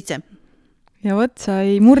 97. Ja võt, sa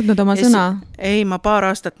ei murdnud oma sõna? Ei, ma paar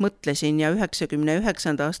aastat mõtlesin ja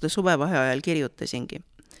 99. aasta suvevaheajal kirjutasingi.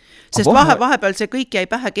 Sest vahepeal see kõik jäi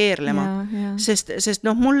pähe keerlema, sest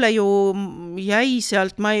mulle ju jäi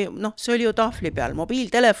sealt, see oli ju tahvli peal,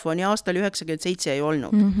 mobiiltelefoni aastal 97 ei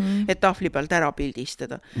olnud, et tahvli pealt ära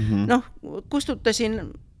pildistada. Kustutasin,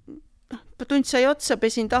 tund sai otsa,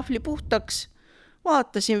 pesin tahvli puhtaks,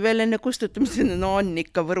 vaatasin veel enne kustutamist, on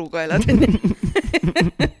ikka võrukaelad.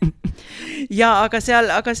 Ja aga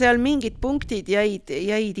seal mingid punktid jäid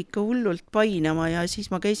ikka hullult painama ja siis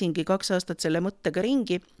ma käisingi 2 aastat selle mõttega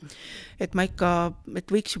ringi, et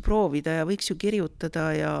et võiks ju proovida ja võiks ju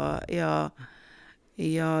kirjutada ja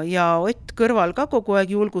Ott kõrval ka kogu aeg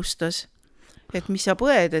julgustas, et mis sa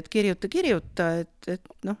põed, et kirjuta, et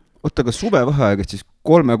Oota, aga suvevaheaeg, et siis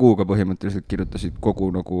 3 kuuga põhimõtteliselt kirjutasid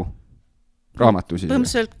kogu nagu raamatusi?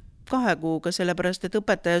 Põhimõtteliselt 2 kuuga, sellepärast, et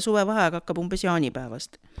õpetaja suvevaheaeg hakkab umbes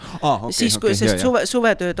jaanipäevast. Siis, sest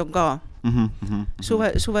suvetööd on ka.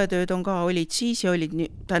 Suvetööd on ka, olid siis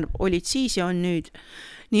ja on nüüd.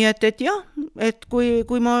 Nii et jah, et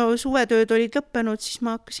kui ma suvetööd olid lõppenud, siis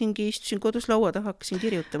ma istusin kodus laua taha, hakkasin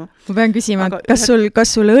kirjutama. Ma pean küsima, kas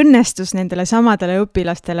sul õnnestus nendele samadele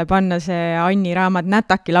õpilastele panna see Anni raamat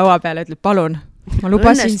nätaki laua peale, ütleb, palun? Ma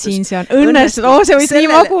lubasin siin, see on õnnestus. See võis nii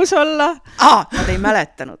magus olla. Nad ei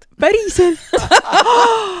mäletanud. Päriselt?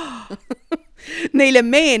 Neile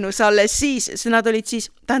meenus alles siis, nad olid siis,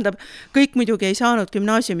 tähendab, kõik muidugi ei saanud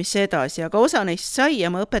gümnaasiumisse edasi, aga osa neist sai ja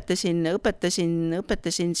ma õpetasin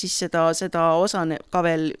siis seda osa ka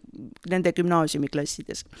veel nende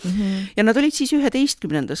gümnaasiumiklassides. Ja nad olid siis 11.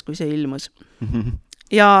 kui see ilmus.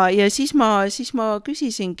 Ja siis ma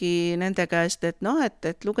küsisingi nende käest, et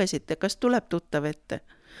lugesite, kas tuleb tuttav ette.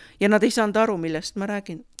 Ja nad ei saanud aru, millest ma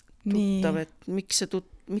räägin. Tuttav, et miks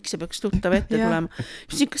see peaks tuttav ette tulema.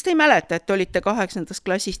 Kas te ei mäleta, et olite 8.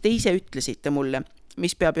 klassis, te ise ütlesite mulle,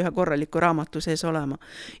 mis peab ühe korraliku raamatu sees olema.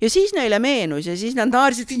 Ja siis neile meenus ja siis nad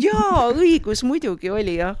naarsid, õigus muidugi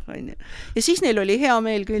oli, jah. Ja siis neil oli hea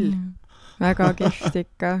meel küll. Väga kihvt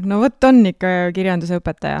ikka. No võt on ikka kirjanduse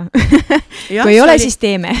õpetaja. Kui ei ole, siis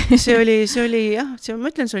teeme. See oli, ma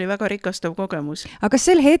ütlen, see oli väga rikastav kogemus. Aga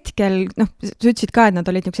sel hetkel, sa ütlesid ka, et nad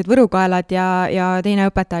olid niisugused võrukaelad ja teine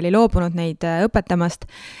õpetaja oli loobunud neid õpetamast,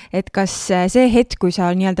 et kas see hetk, kui sa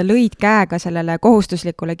nii-öelda lõid käega sellele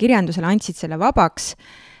kohustuslikule kirjandusele, andsid selle vabaks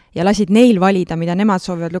ja lasid neil valida, mida nemad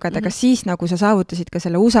soovivad lugeda, kas siis nagu sa saavutasid ka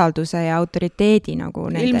selle usalduse ja autoriteedi nagu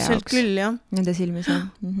nende ilmselt jaoks? Küll, jah. Nende silmis, jah.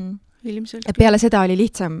 Ilmselt et peale seda oli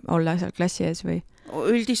lihtsam olla seal klassi ees või?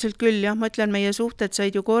 Üldiselt küll, jah, ma ütlen, meie suhted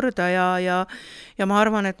said ju korda ja ma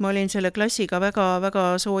arvan, et ma olin selle klassiga väga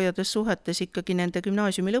soojades suhetes ikkagi nende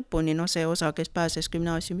gümnaasiumi lõpuni, see osa, kes pääses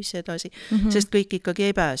gümnaasiumisse edasi, sest kõik ikkagi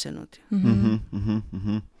ei pääsenud.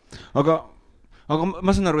 Aga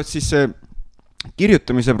ma saan aru, et siis see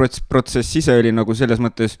kirjutamise protsess ise oli nagu selles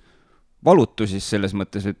mõttes valutu siis selles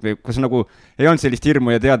mõttes, et või kas nagu ei olnud sellist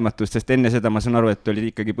hirmu ja teadmatust, sest enne seda ma saan aru, et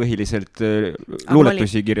olid ikkagi põhiliselt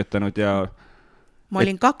luuletusi kirjutanud ja ma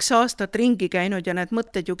olin 2 aastat ringi käinud ja need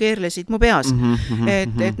mõtted ju keerlesid mu peas.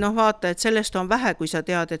 Et noh, vaata, et sellest on vähe, kui sa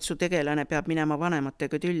tead, et su tegelane peab minema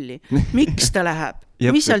vanematega tülli. Miks ta läheb?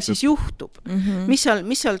 Mis seal siis juhtub? Mis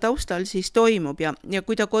seal taustal siis toimub ja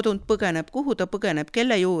kui ta kodunt põgeneb, kuhu ta põgeneb,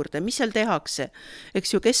 kelle juurde, mis seal tehakse?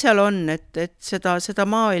 Eks ju, kes seal on, et seda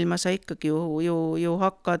maailma sa ikkagi ju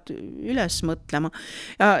hakkad üles mõtlema.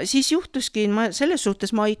 Ja siis juhtuski, selles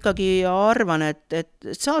suhtes ma ikkagi arvan, et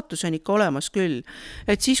saatus on ikka olemas küll.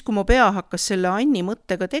 Et siis, kui mu pea hakkas selle Anni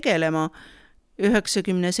mõttega tegelema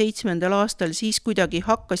 97. aastal, siis kuidagi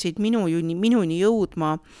hakkasid minuni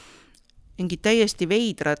jõudma mingid täiesti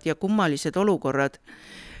veidrad ja kummalised olukorrad,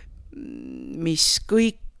 mis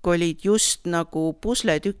kõik olid just nagu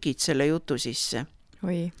pusletükid selle jutu sisse.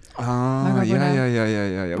 Oi,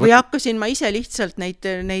 või hakkasin ma ise lihtsalt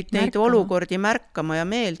neid olukordi märkama ja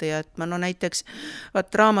meelde jätma. No näiteks,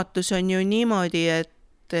 raamatus on ju niimoodi, et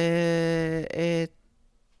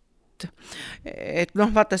noh,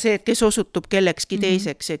 vaata see, et kes osutub kellekski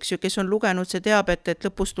teiseks, eks ju, kes on lugenud, see teab, et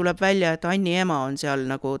lõpus tuleb välja, et Anni ema on seal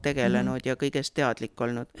nagu tegelenud ja kõigest teadlik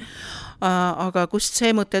olnud. Aga kust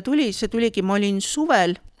see mõte tuli? See tuligi, ma olin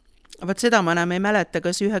suvel, seda ma enam ei mäleta,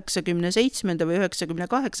 kas 97. või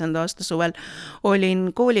 98. aasta suvel olin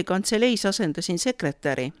koolikanseleis, asendasin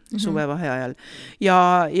sekretäri suvevaheajal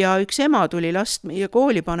ja üks ema tuli last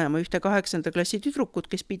kooli panema, ühte 8. klassi tüdrukut,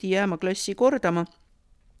 kes pidi jääma klassi kordama.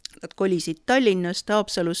 Nad kolisid Tallinnast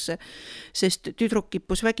Haapsalusse, sest tüdruk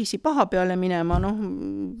kippus vägisi paha peale minema,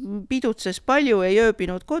 pidutses palju, ei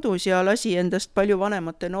ööbinud kodus ja lasi endast palju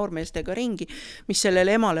vanemate noormeestega ringi, mis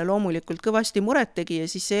sellele emale loomulikult kõvasti muret tegi ja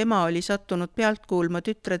siis see ema oli sattunud pealt kuulma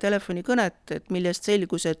tütre telefonikõnet, et millest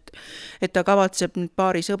selgus, et ta kavatseb nüüd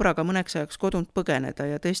paari sõbraga mõneks ajaks kodunt põgeneda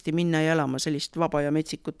ja tõesti minna ja elama sellist vaba ja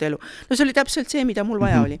metsikut elu. No see oli täpselt see, mida mul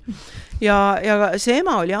vaja oli. Ja see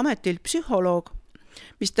ema oli ametilt psühholoog,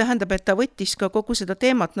 mis tähendab, et ta võttis ka kogu seda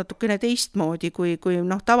teemat natukene teistmoodi kui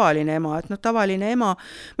tavaline ema. Et tavaline ema,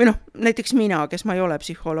 või näiteks mina, kes ma ei ole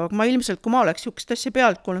psühholoog, ma ilmselt, kui ma oleks sihukest asja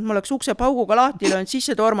pealt kuulnud, ma oleks ukse pauguga lahti löönud,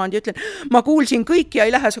 sisse tormanud ja ütlen, ma kuulsin kõik ja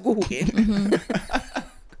ei lähe sa kuhugi.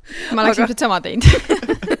 Ma oleks ilmselt sama teinud.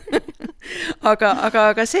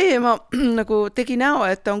 Aga see ema nagu tegi näo,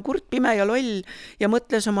 et ta on kurt, pime ja loll ja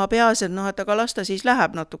mõtles oma peas, et aga las ta siis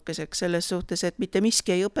läheb natukeseks selles suhtes, et mitte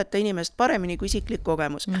miski ei õpeta inimest paremini kui isiklik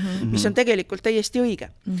kogemus, mis on tegelikult täiesti õige.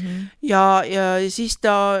 Ja siis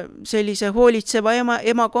ta sellise hoolitseva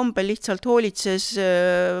ema kombel lihtsalt hoolitses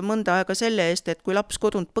mõnda aega selle eest, et kui laps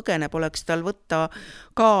kodunt põgeneb, oleks tal võtta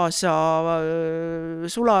kaasa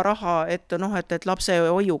sularaha, et lapse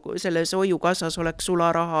selles hoiukassas oleks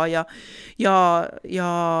sularaha ja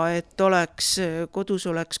et kodus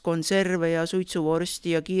oleks konserve ja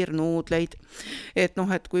suitsuvorsti ja kiirnuudleid, et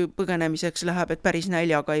kui põgenemiseks läheb, et päris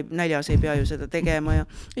näljas ei pea ju seda tegema ja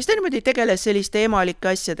siis ta niimoodi tegeles selliste emalike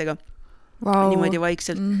asjadega. Niimoodi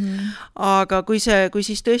vaikselt. Aga kui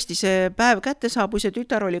siis tõesti see päev kätte saabus ja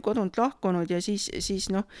tütar oli kodunt lahkunud ja siis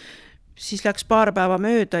läks paar päeva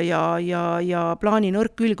mööda ja plaani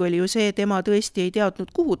nõrk külg oli ju see, et ema tõesti ei teadnud,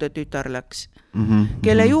 kuhu ta tütar läks.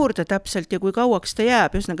 Kelle juurde täpselt ja kui kauaks ta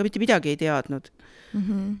jääb, ühesõnaga mitte midagi ei teadnud.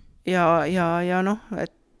 Ja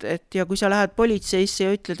kui sa lähed politseisse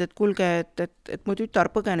ja ütled, et kuulge, et mu tütar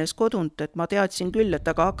põgenes kodunt, et ma teadsin küll, et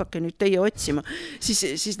aga hakake nüüd teie otsima,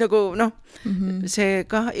 siis nagu see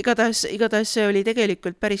ka igatahes see oli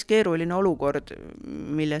tegelikult päris keeruline olukord,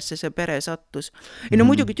 millesse see pere sattus.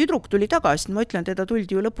 Muidugi tüdruk tuli tagasi, ma ütlen, teda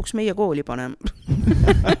tuldi ju lõpuks meie kooli panema.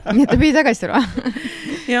 Nii et ta pidi tagasi tulla.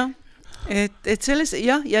 Jah. Et selles,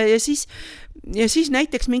 ja siis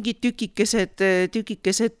näiteks mingid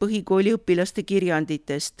tükikesed põhikooli õpilaste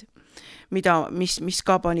kirjanditest, mis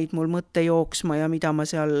ka panid mul mõtte jooksma ja mida ma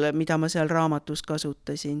seal raamatus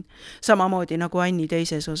kasutasin. Samamoodi nagu Anni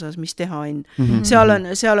teises osas, mis teha Ann.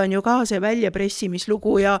 Seal on ju ka see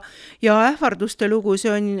väljapressimislugu ja ähvarduste lugu,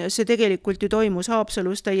 see tegelikult ju toimus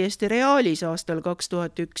Haapsalus täiesti reaalis aastal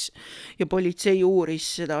 2001 ja politsei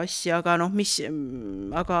uuris seda asja,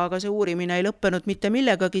 aga see uurimine ei lõppenud mitte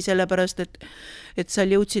millegagi, sellepärast, et seal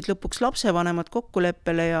jõudsid lõpuks lapsevanemad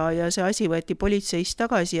kokkuleppele ja see asi võeti politseist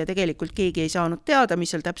tagasi ja tegelikult keegi ei saanud teada,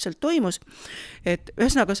 mis seal täpselt toimus. Et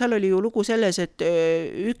ühesõnaga seal oli ju lugu selles, et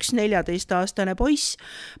üks 14-aastane poiss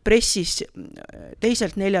pressis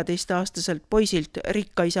teiselt 14-aastaselt poisilt,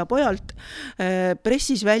 rikka isa pojalt,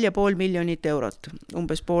 pressis välja 500,000 eurot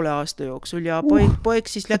umbes poole aasta jooksul ja poeg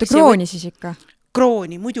siis läks... Krooni siis ikka?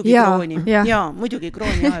 Krooni, muidugi krooni. Ja, muidugi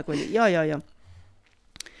krooni aeg oli. Ja.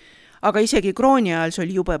 Aga isegi krooni ajal see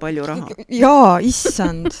oli jube palju raha. Jaa,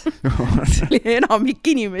 issand. Enamik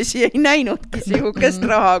inimesi ei näinudki sihukest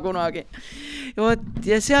raha kunagi.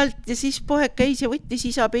 ja sealt ja siis poeg käis ja võttis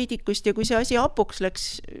isa peidikust ja kui see asi hapuks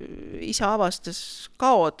läks, isa avastas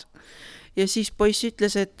kaod. Ja siis poiss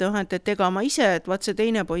ütles, et ega ma ise, et vaat see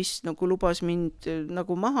teine poiss nagu lubas mind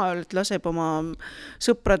nagu maha, et laseb oma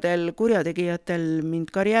sõpradel, kurjategijatel mind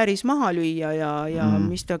karjääris maha lüüa ja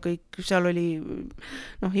mis ta kõik, seal oli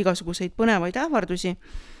igasuguseid põnevaid ähvardusi.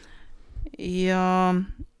 Ja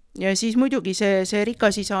siis muidugi see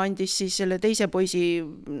rikas isa andis siis selle teise poisi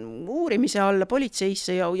uurimise alla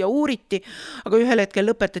politseisse ja uuriti, aga ühel hetkel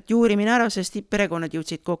lõpetati uurimine ära, sest perekonnad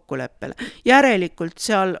jõudsid kokkuleppele. Järelikult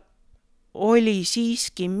seal oli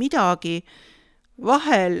siiski midagi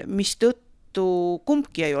vahel, mis tõttu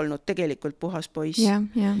kumbki ei olnud tegelikult puhas poiss. Ja.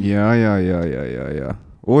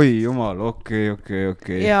 Oi jumal, okei.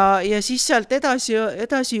 Ja siis sealt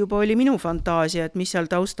edasi juba oli minu fantaasia, et mis seal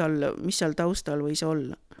taustal võis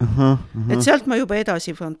olla. Et sealt ma juba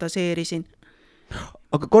edasi fantaseerisin.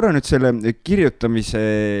 Aga korra nüüd selle kirjutamise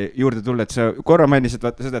juurde tulla, et sa korra mainisid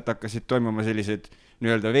vaata seda, et hakkasid toimuma sellised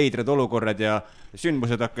nii-öelda veidrad olukorrad ja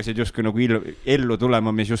sündmused hakkasid justkui nagu ellu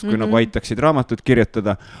tulema, mis justkui nagu aitaksid raamatut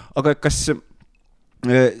kirjutada. Aga kas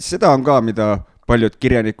seda on ka, mida paljud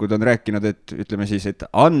kirjanikud on rääkinud, et ütleme siis, et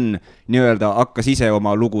Ann nii-öelda hakkas ise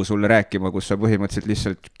oma lugu sulle rääkima, kus sa põhimõtteliselt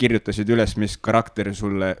lihtsalt kirjutasid üles, mis karakter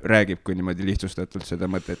sulle räägib, kui niimoodi lihtsustatult seda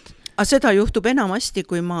mõtet? Seda juhtub enamasti,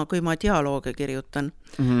 kui ma dialooge kirjutan.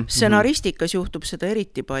 Stsenaristikas juhtub seda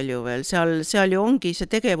eriti palju veel. Seal ju ongi see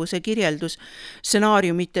tegevuse kirjeldus.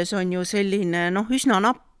 Stsenaariumites on ju selline üsna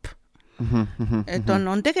napp. Et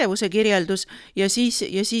on tegevuse kirjeldus ja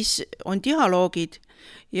siis on dialoogid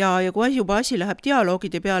ja kui juba asi läheb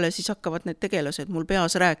dialoogide peale, siis hakkavad need tegelased mul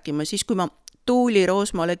peas rääkima. Siis kui ma Tuuli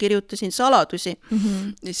Roosmaale kirjutasin Saladusi,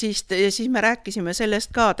 siis me rääkisime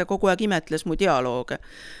sellest ka, ta kogu aeg imetles mu dialooge,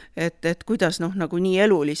 et kuidas nagu nii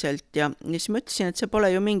eluliselt ja siis ma ütlesin, et see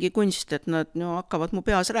pole ju mingi kunst, et nad hakkavad mu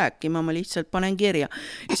peas rääkima, ma lihtsalt panen kirja.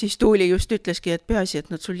 Ja siis Tuuli just ütleski, et peaasi,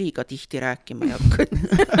 et nad sul liiga tihti rääkima ei hakka.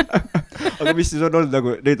 Aga mis siis on olnud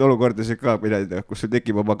nagu neid olukordasid ka, kus sul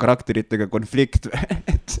tekib oma karakteritega konflikt?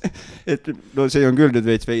 et no see on küll nüüd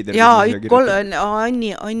veits veider. Jaa,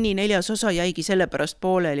 Anni 4. osa jäigi sellepärast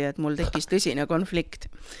pooleli, et mul tekkis tõsine konflikt.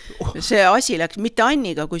 See asi läks mitte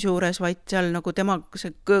Anniga kui suures, vaid seal nagu tema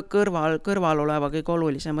kõrval oleva kõige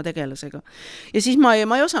olulisema tegelasega. Ja siis ma ei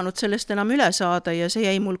osanud sellest enam üle saada ja see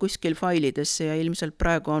jäi mul kuskil failidesse ja ilmselt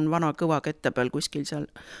praegu on vana kõva kette peal kuskil seal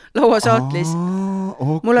lauasaatlis.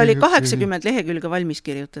 Mul oli 80 lehekülge valmis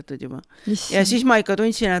kirjutatud juba. Ja siis ma ikka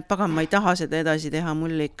tundsin, et pagan, ma ei taha seda edasi teha,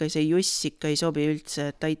 mulle ikka see juss ikka ei sobi üldse,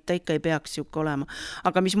 et ta ikka ei peaks siuke olema.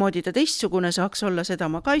 Aga mismoodi ta teistsugune saaks olla, seda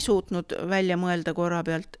ma ka ei suutnud välja mõelda korra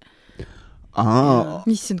pealt.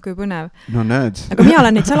 Issand, kui põnev. No näed. Aga mina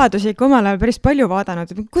olen neid saladusi ikka omal ajal päris palju vaadanud.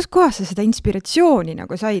 Kus kohas sa seda inspiratsiooni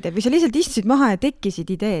nagu said? Või sa lihtsalt istusid maha ja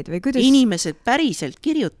tekkisid ideed? Või kuidas? Inimesed päriselt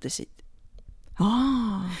kirjutasid.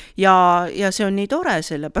 Ja see on nii tore,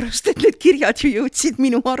 sellepärast, et need kirjad ju jõudsid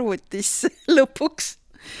minu arvutisse lõpuks.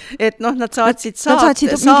 Et nad saatsid saate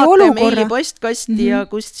meili postkasti ja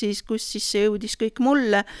kust siis see jõudis kõik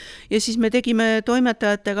mulle ja siis me tegime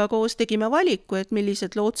toimetajatega koos valiku, et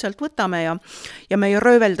millised lood sealt võtame ja me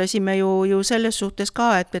rööveldasime ju selles suhtes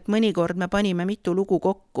ka, et mõnikord me panime mitu lugu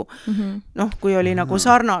kokku. Kui oli nagu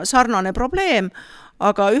sarnane probleem,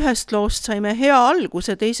 aga ühest loost saime hea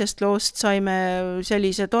alguse, teisest loost saime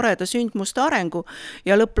sellise toreda sündmuste arengu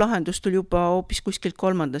ja lõpplahendus tuli juba hoopis kuskilt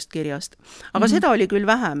 3. kirjast. Aga seda oli küll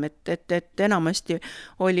vähem, et enamasti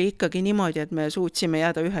oli ikkagi niimoodi, et me suutsime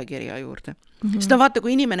jääda ühe kirja juurde. Seda vaata,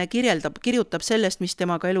 kui inimene kirjutab sellest, mis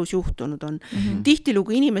temaga elus juhtunud on.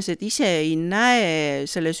 Tihtilugu inimesed ise ei näe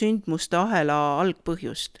selle sündmuste ahela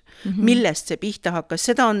algpõhjust, millest see pihta hakkas.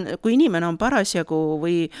 Seda on, kui inimene on parasjagu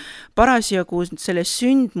selles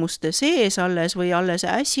sündmuste sees alles või alles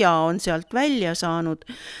äsja on sealt välja saanud,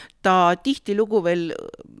 ta tihtilugu veel,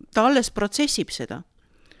 ta alles protsessib seda.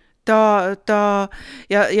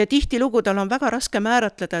 Ja tihtilugu tal on väga raske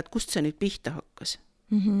määratleda, et kust see nüüd pihta hakkas.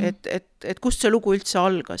 Et kust see lugu üldse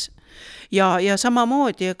algas. Ja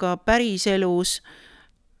samamoodi ega päris elus,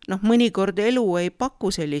 mõnikord elu ei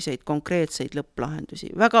paku selliseid konkreetseid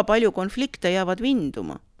lõpplahendusi. Väga palju konflikte jäävad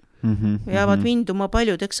vinduma. Jäävad vinduma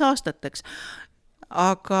paljudeks aastateks.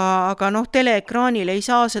 Aga teleekraanil ei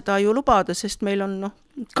saa seda ju lubada, sest meil on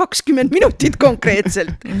 20 minutit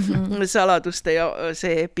konkreetselt saladuste ja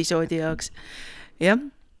see episoodi jaoks.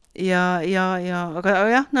 Aga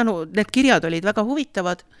jah, need kirjad olid väga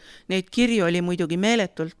huvitavad. Neid kirju oli muidugi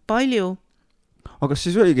meeletult palju. aga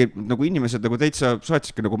siis oligi nagu inimesed nagu täitsa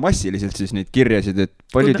saatiski nagu massiliselt siis neid kirjasid, et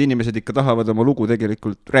paljud inimesed ikka tahavad oma lugu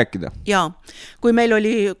tegelikult rääkida. Jaa, kui meil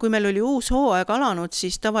oli uus hooaeg alanud,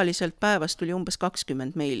 siis tavaliselt päevas tuli umbes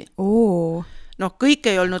 20 meili. Noh, kõik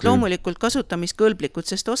ei olnud loomulikult kasutamiskõlblikud,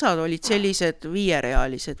 sest osad olid sellised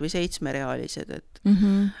 5-realised või 7-realised, et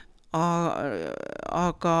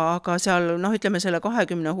aga seal, noh, ütleme selle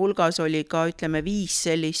 20 hulgas oli ka, ütleme 5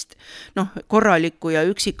 sellist, noh, korralikku ja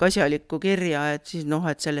üksikasjalikku kirja, et siis, noh,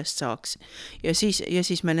 et sellest saaks. Ja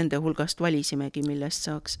siis me nende hulgast valisimegi, millest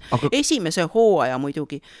saaks. Esimese hooaja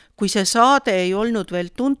muidugi, kui see saade ei olnud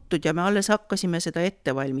veel tuntud ja me alles hakkasime seda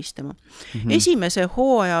ette valmistama. Esimese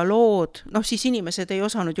hooaja lood, noh, siis inimesed ei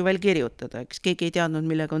osanud ju veel kirjutada, eks keegi ei teadnud,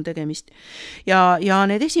 millega on tegemist. Ja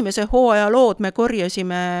need esimese hooaja lood me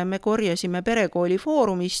korjasime Perekooli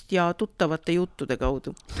foorumist ja tuttavate juttude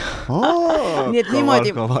kaudu. Nii et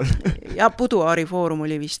niimoodi, ja Puduaari foorum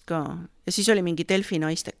oli vist ka. Ja siis oli mingi Delfi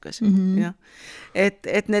naistekas. Ja.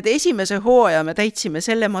 Et need esimese hooaja me täitsime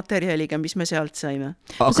selle materjaliga, mis me sealt saime.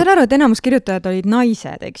 Ma saan aru, et enamus kirjutajad olid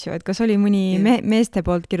naised, eks ju, et kas oli mõni meeste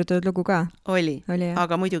poolt kirjutatud lugu ka? Oli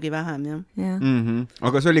aga muidugi vähem, jah.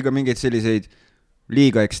 Aga see oli ka mingeid selliseid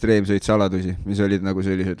liiga ekstreemseid saladusi, mis olid nagu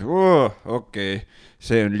sellised, okei,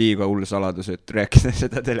 see on liiga hull saladus, et rääkida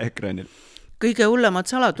seda teleekraanil. Kõige hullemad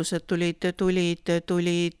saladused tulid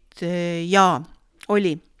ja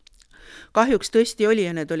oli. Kahjuks tõesti oli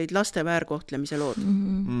ja need olid laste väärkohtlemise lood.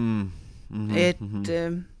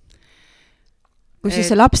 Kus siis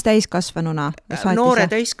see laps täiskasvanuna? Noore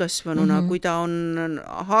täiskasvanuna, kui ta on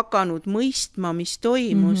hakanud mõistma, mis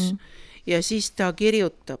toimus ja siis ta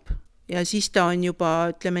kirjutab. Ja siis ta on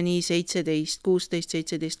juba, ütleme nii, 17, 16,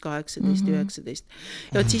 17, 18, 19.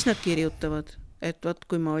 Ja siis nad kirjutavad, et võt,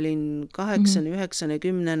 kui ma olin 8, 9,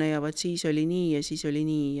 10 ja võt siis oli nii ja siis oli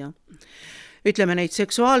nii. Ja ütleme, neid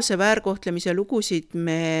seksuaalse väärkohtlemise lugusid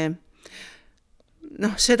me,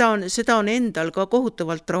 noh, seda on endal ka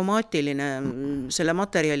kohutavalt traumaatiline selle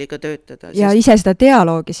materjaliga töötada. Ja ise seda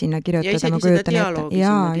dialoogi sinna kirjutada. Ja isegi seda dialoogi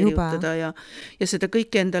sinna kirjutada ja seda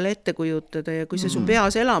kõike endale ette kujutada ja kui see su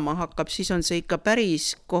peas elama hakkab, siis on see ikka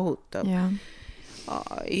päris kohutav.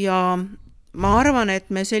 Ja ma arvan, et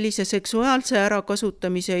me sellise seksuaalse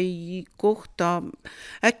ärakasutamise kohta,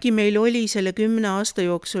 äkki meil oli selle 10 aasta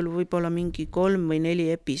jooksul võib-olla mingi 3 või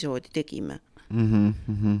 4 episoodi tegime.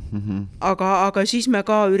 Aga siis me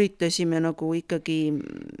ka üritasime nagu ikkagi,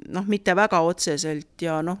 noh, mitte väga otseselt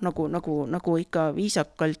ja noh, nagu ikka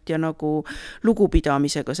viisakalt ja nagu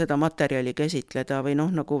lugupidamisega seda materjali käsitleda või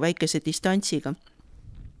noh, nagu väikese distantsiga.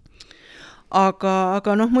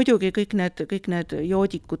 Aga noh, muidugi kõik need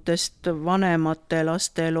joodikutest vanemate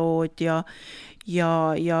lastelood ja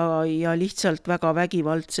lihtsalt väga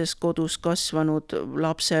vägivaldses kodus kasvanud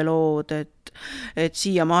lapselood, et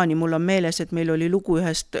siiamaani mul on meeles, et meil oli lugu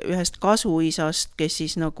ühest kasuisast, kes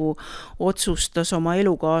siis nagu otsustas oma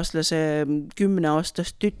elukaaslase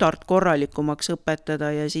 10-aastast tütart korralikumaks õpetada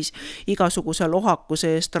ja siis igasuguse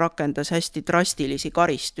lohakuse eest rakendas hästi drastilisi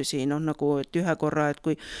karistusi, noh nagu, et ühe korra, et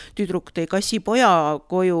kui tüdruk tõi kassipoja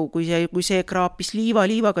koju, kui see kraapis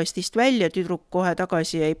liivakastist välja, tüdruk kohe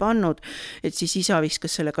tagasi ei pannud, et siis isa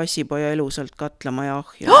viskas selle kassipoja elusalt katlama ja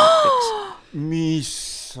ahja.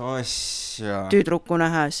 Mis asja? Tüdruku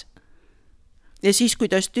nähes. Ja siis,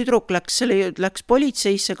 kuidas tüdruk läks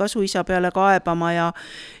politseisse kasuisa peale kaebama ja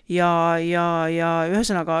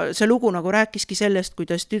ühesõnaga see lugu nagu rääkiski sellest,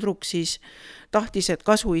 kuidas tüdruk siis tahtis, et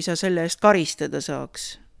kasuisa selle eest karistada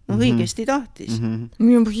saaks. No õigesti tahtis.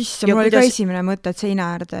 Minu mul oli ka esimene mõte, et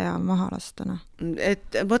seina äärde ja maha lastana.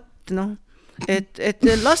 Et võt, noh, et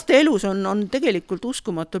laste elus on tegelikult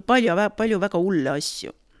uskumatult palju väga hulle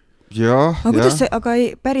asju. Aga kuidas see, aga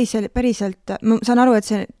päriselt, ma saan aru, et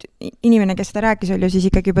see inimene, kes seda rääkis, oli ju siis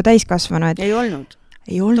ikkagi juba täiskasvanu, et ei olnud.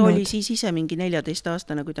 Ta oli siis ise mingi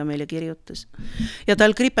 14-aastane, kui ta meile kirjutas. Ja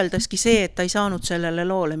tal kripeldaski see, et ta ei saanud sellele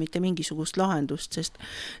loole mitte mingisugust lahendust,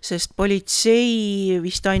 sest politsei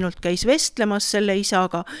vist ainult käis vestlemas selle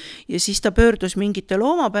isaga ja siis ta pöördus mingite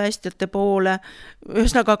loomapäästjate poole,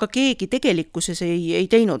 ühesõnaga aga keegi tegelikkuses ei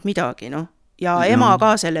teinud midagi, noh. Ja ema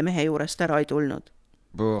ka selle mehe juurest ära ei tulnud.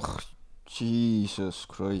 Jesus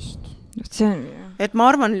Christ. Et ma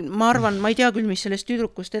arvan, ma ei tea küll, mis sellest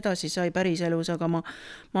tüdrukust edasi sai päris elus, aga ma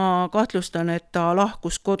kahtlustan, et ta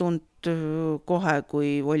lahkus kodunt kohe,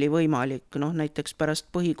 kui oli võimalik, noh näiteks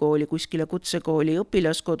pärast põhikooli kuskile kutsekooli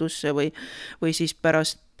õpilaskodusse või siis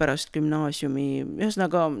pärast gümnaasiumi.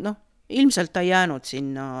 Ühesõnaga, noh, ilmselt ta ei jäänud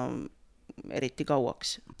sinna eriti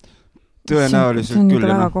kauaks. Tõenäoliselt küll. See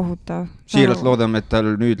on väga kohutav. Siiralt loodame, et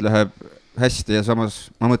tal nüüd läheb hästi ja samas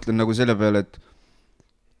ma mõtlen nagu selle peale, et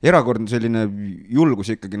erakordne selline julgus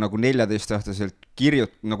ikkagi nagu 14-aastaselt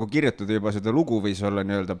kirjutada juba seda lugu võis olla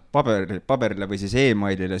nii-öelda paberile või siis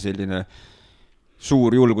e-mailile selline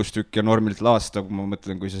suur julgustükk ja normilt laastab, ma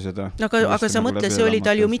mõtlen, kui sa seda... Aga sa mõtle, see oli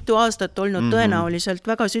tal ju mitu aastat olnud tõenäoliselt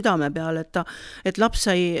väga südame peal, et laps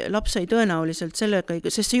sai tõenäoliselt sellega,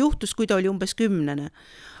 sest see juhtus, kui ta oli umbes 10.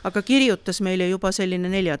 Aga kirjutas meile juba selline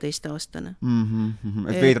 14-aastane.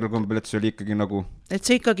 Et veidral kombel, et see oli ikkagi nagu... Et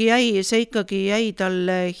see ikkagi jäi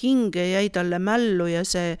talle hinge, jäi talle mällu ja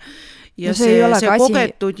see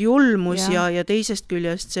kogetud julmus ja teisest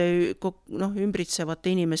küljest see ümbritsevate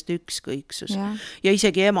inimeste ükskõiksus. Ja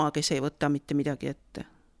isegi ema, kes ei võta mitte midagi ette.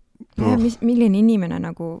 Milline inimene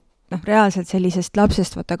nagu reaalselt sellisest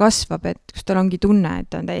lapsest kasvab, et kus tal ongi tunne, et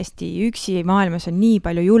ta on täiesti üksi, maailmas on nii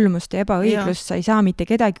palju julmust ja ebaõiglust, sa ei saa mitte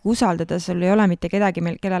kedagi usaldada, sul ei ole mitte kedagi,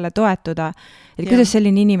 kellele toetuda. Et kuidas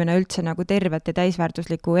selline inimene üldse nagu tervet ja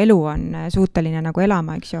täisväärtuslikku elu on suuteline nagu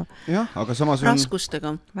elama, eks ju? Jah, aga samas on...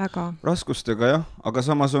 Raskustega, jah. Aga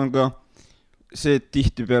samas on ka see, et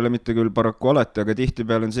tihtipeale, mitte küll paraku alati, aga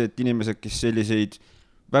tihtipeale on see, et inimesed, kes selliseid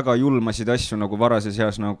väga julmasid asju nagu varases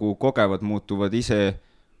eas nagu kogevad, muutuvad ise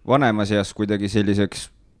vanemas eas kuidagi selliseks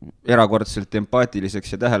erakordselt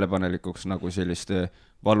empaatiliseks ja tähelepanelikuks nagu selliste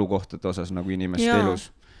valukohtade osas nagu inimeste elus.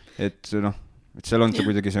 Et seal on see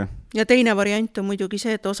kuidagi see. Ja teine variant on muidugi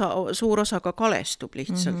see, et suur osa ka kalestub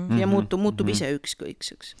lihtsalt ja muutub ise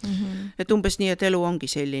ükskõikseks. Et umbes nii, et elu ongi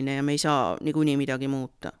selline ja me ei saa niikuinii midagi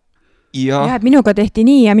muuta. Ja, et minuga tehti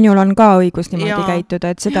nii ja minul on ka õigus niimoodi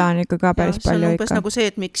käituda, et seda on ikka ka päris palju ikka. See on umbes nagu see,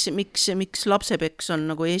 et miks lapsepeks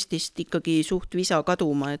on nagu Eestist ikkagi suht visa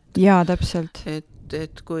kaduma. Jaa, täpselt. Et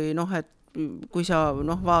kui sa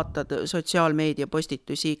vaatad sotsiaalmeedia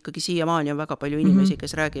postitusi, ikkagi siiamaani on väga palju inimesi,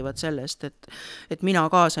 kes räägivad sellest, et mina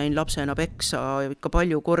ka sain lapsena peksa ikka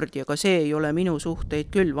palju kordi, aga see ei ole minu suhteid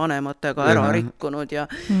küll vanematega ära rikkunud ja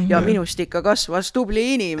minust ikka kasvas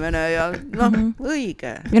tubli inimene ja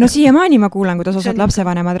õige. Ja siiamaani ma kuulen, kuidas osad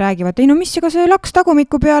lapsevanemad räägivad, ei mis ega see laks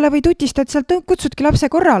tagumiku peale või tutistad, sealt kutsudki lapse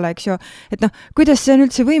korrale, eks ju. Et kuidas see on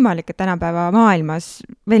üldse võimalik, et tänapäeva maailmas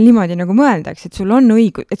veel niimoodi nagu mõeldaks, et sul on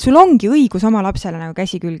õigus, et sul ongi õigus oma lapsele nagu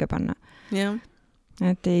käsi külge panna. Jah.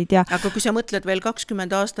 Et ei tea. Aga kui sa mõtled veel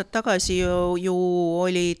 20 aastat tagasi ju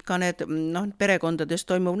olid ka need perekondades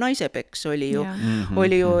toimuv naisepeks oli ju,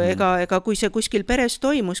 ega kui see kuskil peres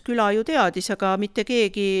toimus, küla ju teadis, aga mitte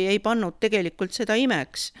keegi ei pannud tegelikult seda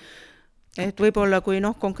imeks. Et võib-olla kui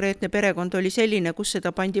konkreetne perekond oli selline, kus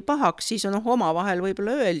seda pandi pahaks, siis on oma vahel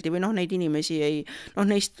võib-olla öeldi või neid inimesi ei,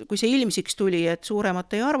 neist, kui see ilmsiks tuli, et suuremat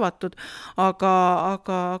ei arvatud,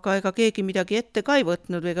 aga ega keegi midagi ette ka ei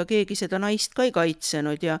võtnud või ega keegi seda naist ka ei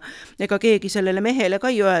kaitsenud ja ega keegi sellele mehele ka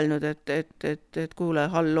ei öelnud, et kuule,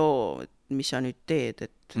 halloo, mis sa nüüd teed,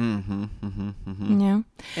 et et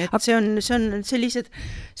see on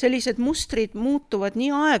sellised mustrid muutuvad nii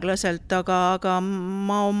aeglaselt, aga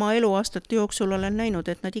ma oma eluaastate jooksul olen näinud,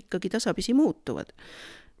 et nad ikkagi tasapisi muutuvad.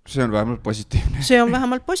 See on vähemalt positiivne. See on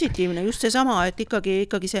vähemalt positiivne, just see sama, et ikkagi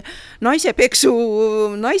see naisepeksu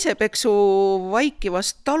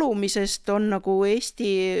vaikivast talumisest on nagu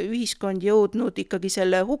Eesti ühiskond jõudnud ikkagi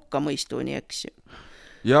selle hukkamõistuni, eks ju.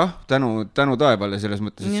 Jah, tänu taevale selles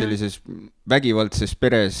mõttes, et sellises vägivaldses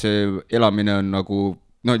peres elamine on nagu,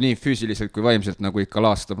 nii füüsiliselt kui vaimselt nagu ikka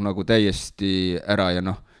laastab nagu täiesti ära ja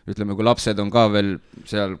ütleme, kui lapsed on ka veel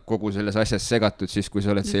seal kogu selles asjas segatud, siis kui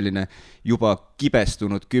sa oled selline juba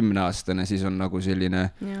kibestunud 10-aastane, siis on nagu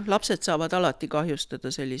selline... Ja, lapsed saavad alati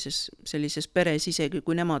kahjustada sellises peres, isegi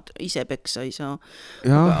kui nemad ise peksa ei saa.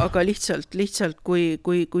 Aga lihtsalt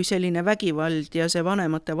kui selline vägivald ja see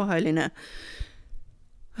vanemate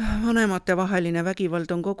vaheline vägivald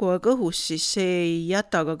on kogu aeg õhus, siis see ei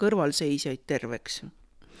jäta ka kõrvalseisjaid terveks.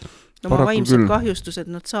 Oma vaimsed kahjustused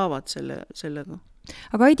nad saavad sellega.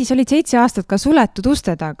 Aga Aidi, sa olid 7 aastat ka suletud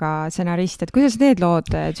uste taga stsenarist, et kuidas need lood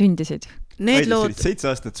sündisid? Aidi, sa olid 7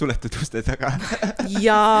 aastat suletud uste taga.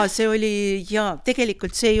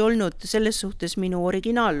 Tegelikult see ei olnud selles suhtes minu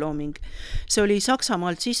originaallooming. See oli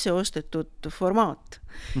Saksamaalt sisse ostetud formaat.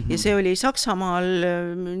 Ja see oli Saksamaal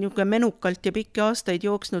niisugune menukalt ja pikki aastaid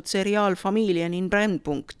jooksnud seriaal Familien in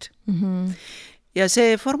Brennpunkt. Ja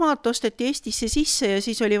see formaat osteti Eestisse sisse ja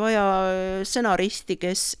siis oli vaja stsenaristi,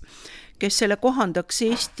 kes selle kohandaks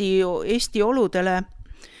Eesti oludele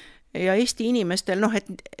ja Eesti inimestel, et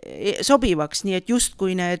sobivaks, nii et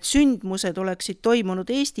justkui need sündmused oleksid toimunud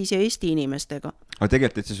Eestis ja Eesti inimestega. Aga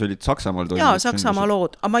tegelikult, et siis olid Saksamaal toimunud? Jaa, Saksamaa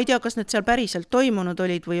lood. Aga ma ei tea, kas need seal päriselt toimunud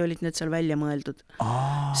olid või olid need seal välja mõeldud.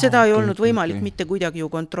 Seda ei olnud võimalik mitte kuidagi ju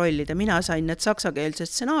kontrollida. Mina sain need saksakeelsed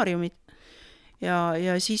stsenaariumid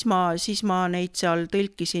ja siis ma neid seal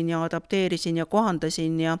tõlkisin ja adapteerisin ja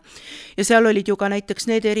kohandasin ja seal olid ju ka näiteks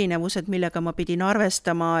need erinevused, millega ma pidin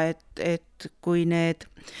arvestama, et kui need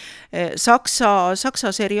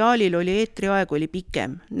Saksa seriaalil oli eetriaeg oli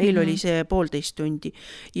pikem, neil oli see 1,5 tundi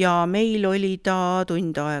ja meil oli ta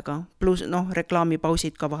tund aega, pluss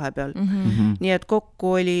reklaamipausid ka vahepeal. Nii et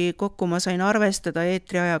kokku ma sain arvestada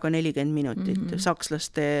eetriajaga 40 minutit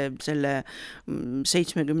sakslaste selle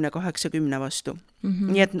 70-80 vastu.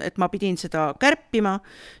 Nii et ma pidin seda kärpima,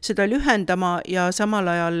 seda lühendama ja samal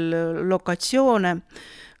ajal lokatsioone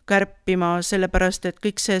kärpima, sellepärast, et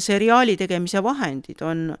kõik see seriaali tegemise vahendid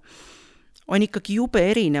on ikkagi jube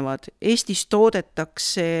erinevad. Eestis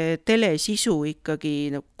toodetakse telesisu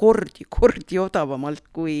ikkagi kordi odavamalt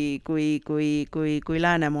kui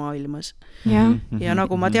läänemaailmas. Ja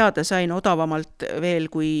nagu ma teada sain, odavamalt veel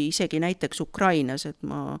kui isegi näiteks Ukrainas, et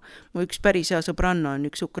mu üks päris hea sõbranna on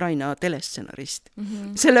üks Ukraina telestsenarist.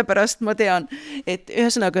 Sellepärast ma tean, et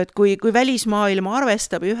ühesõnaga, et kui välismaailma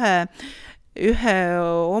arvestab ühe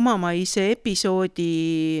omamaise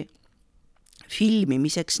episoodi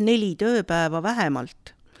filmimiseks 4 tööpäeva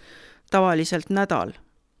vähemalt, tavaliselt nädal,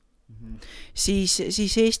 siis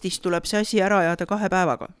Eestis tuleb see asi ära ajada 2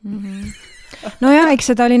 päevaga. No jah,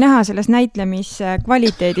 eks seda oli näha selles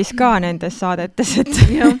näitlemiskvaliteedis ka nendes saadetes,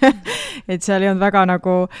 et seal ei olnud väga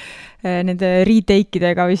nagu nende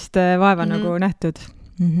retake-idega vist vaeva nagu nähtud.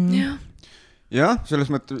 Jah, selles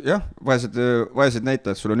mõttes, vaesed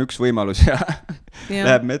näitajad, sul on üks võimalus ja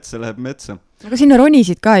läheb metsa. Aga sinna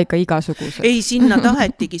ronisid ka ikka igasugused? Ei, sinna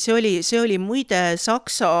tahetigi, see oli muide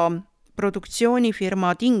Saksa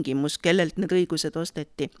produktsioonifirma tingimus, kellelt need õigused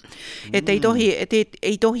osteti. Et ei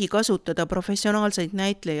tohi kasutada professionaalseid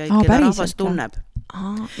näitlejaid, keda rahvas tunneb.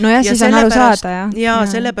 No ja siis on aru saada, jah. Ja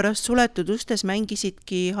sellepärast suletud ustes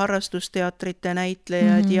mängisidki harrastusteatrite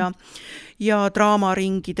näitlejad ja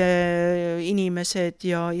draamaringide inimesed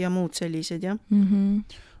ja muud sellised, jah.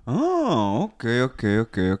 Okei.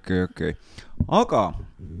 Aga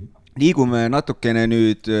liigume natukene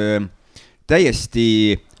nüüd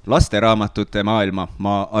täiesti lasteraamatute maailma,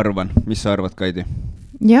 ma arvan. Mis sa arvad, Kaidi?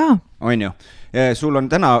 Jaa. On ju? Sul on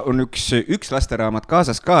täna üks lasteraamat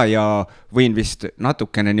kaasas ka ja võin vist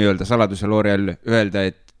natukene nii-öelda saladuse loorel öelda,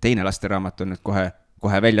 et teine lasteraamat on nüüd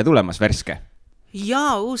kohe välja tulemas, värske.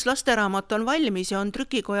 Jaa, uus lasteraamat on valmis ja on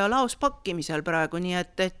trükikoja laos pakkimisel praegu, nii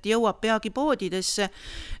et jõuab peagi poodidesse.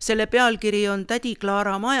 Selle pealkiri on Tädi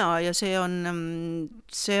Klaara maja ja seal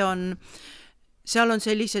on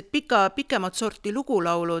sellised pikemad sorti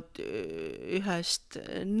lugulaulud ühest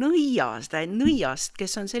nõiast,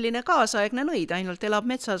 kes on selline kaasaegne nõid, ainult elab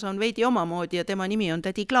metsas, on veidi omamoodi ja tema nimi on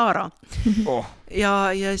Tädi Klaara.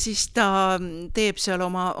 Ja siis ta teeb seal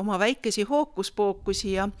oma väikesi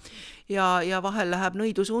hookuspookusi ja vahel läheb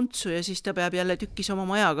nõidus untsu ja siis ta peab jälle tükkis oma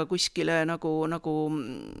majaga kuskile nagu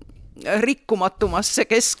rikkumatumasse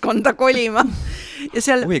keskkonda kolima. Kas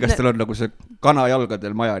tal on nagu see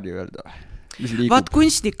kanajalgadel maja nii-öelda? Vaat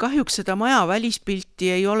kunstnik kahjuks seda maja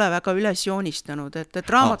välispilti ei ole väga üles joonistanud, et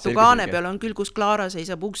raamatu kaane peal on küll, kus Klaara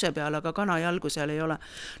seisab ukse peal, aga kanajalgu seal ei ole.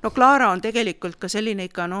 No Klaara on tegelikult ka selline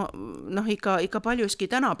ikka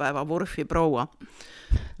paljuski tänapäeva Wurfi proua.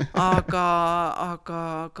 Aga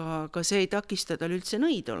see ei takista tal üldse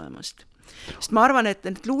nõid olemast. Sest ma arvan, et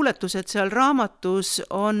need luuletused seal raamatus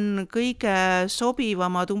on kõige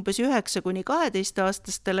sobivamad umbes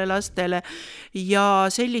 9–12-aastastele lastele ja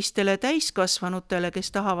sellistele täiskasvanutele,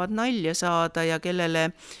 kes tahavad nalja saada ja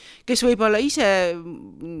kes võib-olla ise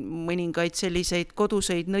mõningaid selliseid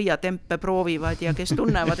koduseid nõiatempe proovivad ja kes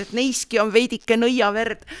tunnevad, et neiski on veidike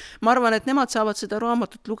nõiaverd. Ma arvan, et nemad saavad seda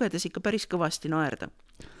raamatut lugedes ikka päris kõvasti naerda.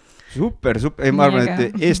 Super. Ma arvan,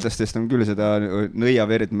 et eestlastest on küll seda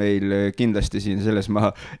nõiaverd meil kindlasti siin, selles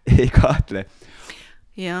ma ei kahtle.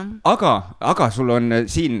 Aga sul on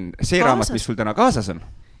siin see raamat, mis sul täna kaasas on?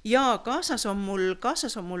 Jaa, kaasas on mul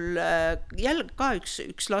jälle ka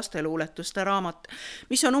üks lasteluuletuste raamat,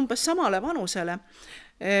 mis on umbes samale vanusele,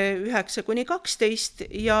 9–12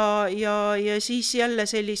 ja siis jälle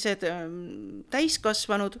sellised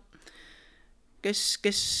täiskasvanud,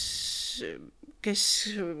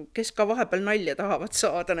 kes ka vahepeal nalja tahavad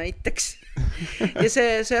saada näiteks. Ja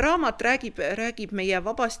see raamat räägib meie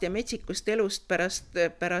vabast ja metsikust elust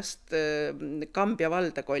pärast Kambja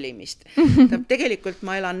valda kolimist. Tegelikult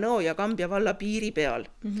ma elan Nõo ja Kambja valla piiri peal.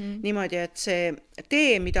 Niimoodi, et see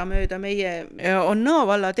tee, mida mööda meie on Nõo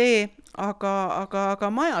valla tee, aga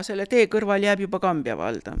maja selle tee kõrval jääb juba Kambja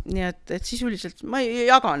valda. Nii et sisuliselt ma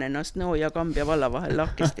jagan ennast Nõo ja Kambja valla vahel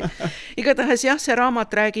lahkesti. Igatahes jah, see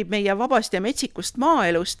raamat räägib meie vabast ja metsikust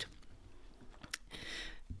maaelust.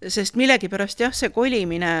 sest millegipärast jah, see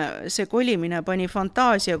kolimine pani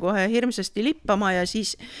fantaasia kohe hirmsasti lippama ja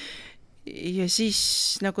siis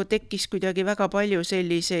nagu tekkis kuidagi väga palju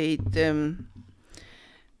selliseid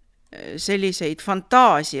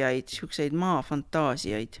fantaasiaid, siukseid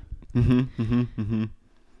maafantaasiaid.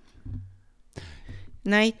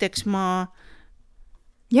 Näiteks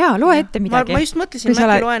Jaa, loe ette midagi. Ma just mõtlesin, ma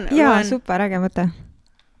äkki loen. Jaa, super, äge mõte.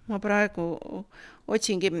 Ma praegu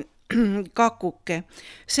otsingi kakuke.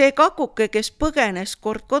 See kakuke, kes põgenes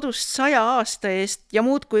kord kodust 100 aasta eest ja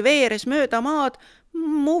muud kui veeres mööda maad,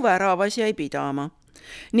 mu väravas jäi pidama.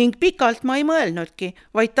 Ning pikalt ma ei mõelnudki,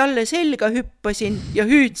 vaid talle selga hüppasin ja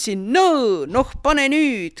hüüdsin, pane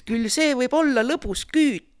nüüd, küll see võib olla lõbus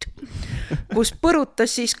küüt. Kus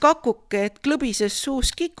põrutas siis kakuke, et klõbises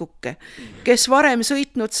suus kikuke. Kes varem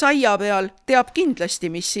sõitnud saia peal, teab kindlasti,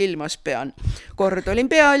 mis silmas pean. Kord olin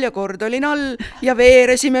peal ja kord olin all ja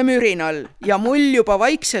veeresime mürinal. Ja mull juba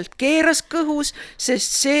vaikselt keeras kõhus,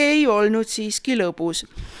 sest see ei olnud siiski lõbus.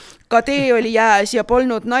 Ka tee oli jääs ja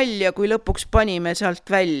polnud nalja, kui lõpuks panime sealt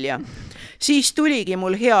välja. Siis tuligi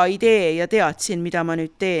mul hea idee ja teadsin, mida ma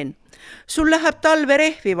nüüd teen. Sul läheb talve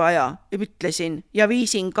rehvi vaja, ütlesin ja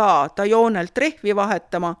viisin ka ta joonelt rehvi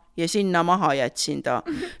vahetama ja sinna maha jätsin ta.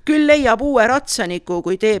 Küll leiab uue ratsaniku,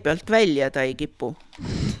 kui tee pealt välja ta ei kipu.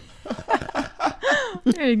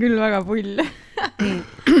 Ei küll väga pull.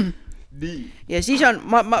 Ja siis on,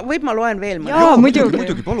 ma loen veel mõne. Jaa,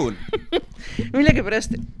 muidugi, palun.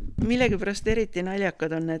 Millegipärast eriti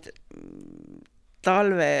naljakad on need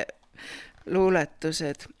talve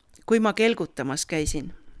luuletused, kui ma kelgutamas käisin.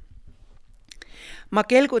 Ma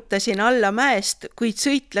kelgutasin alla mäest, kuid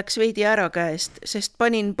sõit läks veidi ära käest, sest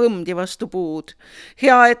panin põmdi vastu puud.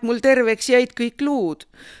 Hea, et mul terveks jäid kõik luud,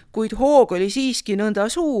 kuid hoog oli siiski nõnda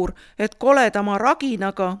suur, et koledama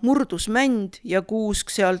raginaga murdus mänd ja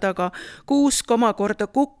kuusk seal taga. Kuusk omakorda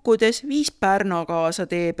kukkudes viis Pärna kaasa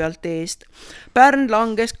tee pealt eest. Pärn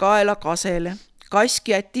langes kaela kasele. Kask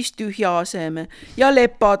jättis tühja aseme ja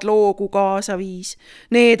lepad loogu kaasa viis.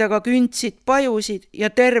 Need aga küntsid pajusid ja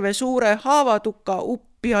terve suure haavatuka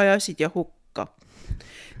uppi ajasid ja hukka.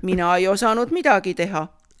 Mina ei osanud midagi teha.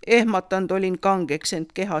 Ehmatanud olin kangeks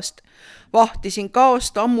end kehast. Vahtisin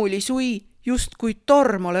kaost ammuli sui, just kui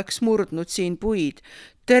torm oleks murdnud siin puid.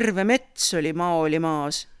 Terve mets oli maoli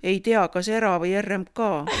maas. Ei tea, kas era või RMK.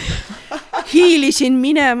 Hiilisin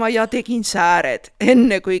minema ja tegin sääred,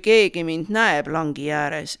 enne kui keegi mind näeb langi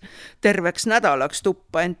ääres. Terveks nädalaks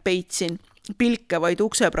tuppa end peitsin, pilke vaid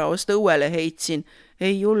uksepraost õuele heitsin.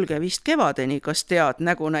 Ei julge vist kevadeni, kas tead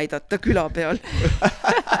nägu näidata küla peal.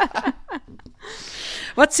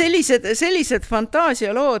 Vaat sellised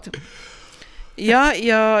fantaasialood. Ja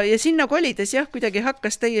sinna kolides jah, kuidagi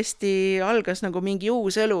hakkas algas nagu mingi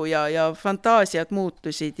uus elu ja fantaasiad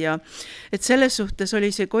muutusid ja et selles suhtes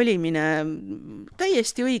oli see kolimine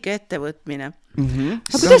täiesti õige ettevõtmine.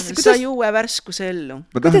 Sai uue värskuse ellu.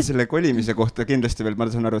 Ma tahan selle kolimise kohta kindlasti veel, ma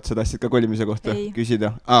saan aru, et sa tahtsid ka kolimise kohta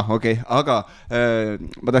küsida. Okei. Aga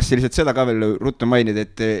ma tahtsin lihtsalt seda ka veel ruttu mainida,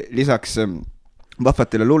 et lisaks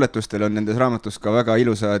vahvatele luuletustele on nendes raamatus ka väga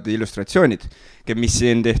ilusad illustratsioonid, mis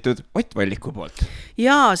on tehtud Ott Valliku poolt.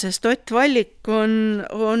 Jaa, sest Ott Vallik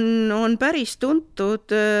on päris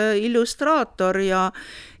tuntud illustraator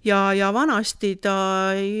ja vanasti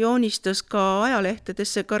ta joonistas ka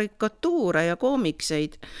ajalehtedesse karikatuure ja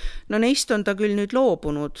koomikseid. No neist on ta küll nüüd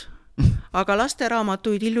loobunud, aga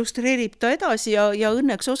lasteraamatuid illustreerib ta edasi ja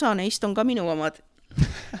õnneks osa neist on ka minu omad.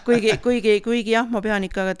 Kuigi jah, ma pean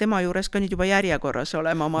ikka tema juures ka nüüd juba järjekorras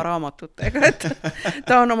olema oma raamatutega, et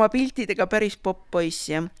ta on oma piltidega päris popp-poiss,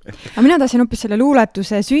 jah. Aga mina tahtsin hoopis selle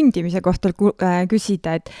luuletuse sündimise kohta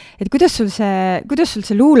küsida, et kuidas sul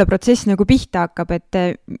see luuleprotsess nagu pihta hakkab, et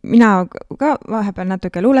mina ka vahepeal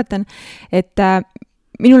natuke luuletan, et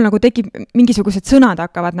minul nagu tekib mingisugused sõnad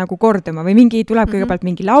hakkavad nagu korduma või tuleb kõigepealt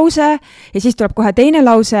mingi lause ja siis tuleb kohe teine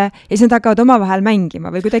lause ja siis nad hakkavad omavahel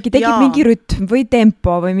mängima või kuidagi tekib mingi rütm või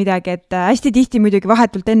tempo või midagi, et hästi tihti muidugi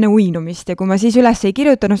vahetult enne uinumist ja kui ma siis üles ei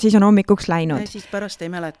kirjutanud, siis on hommikuks läinud. Ja siis pärast ei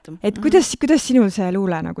mäleta. Et kuidas sinul see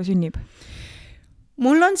luule nagu sünnib?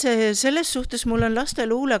 Mul on selles suhtes, mul on laste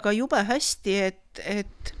luulega jube hästi,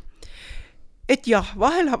 et jah,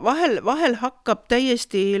 vahel hakkab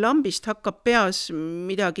täiesti lambist, hakkab peas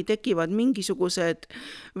midagi, tekivad mingisugused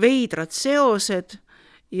veidrad seosed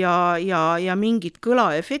ja mingid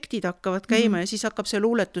kõlaefektid hakkavad käima ja siis hakkab see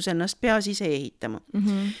luuletus ennast peas ise ehitama.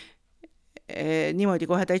 Niimoodi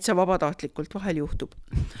kohe täitsa vabatahtlikult vahel juhtub.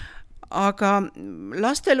 Aga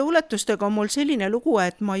laste luuletustega on mul selline lugu,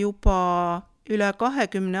 et ma juba üle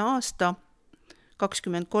 20 aasta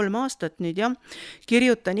 23 aastat nüüd jah,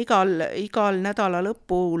 kirjutan igal nädala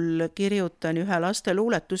lõpul kirjutan ühe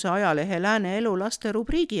lasteluuletuse ajalehe Lääne elu laste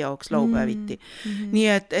rubriigi jaoks laupäeviti. Nii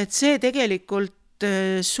et see tegelikult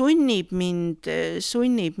sunnib mind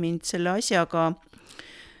selle asjaga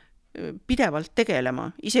pidevalt tegelema,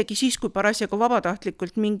 isegi siis, kui parasjagu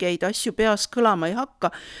vabatahtlikult mingeid asju peas kõlama ei hakka,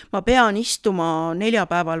 ma pean istuma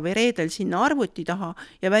neljapäeval või reedel sinna arvuti taha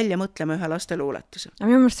ja välja mõtlema ühe lasteluuletuse.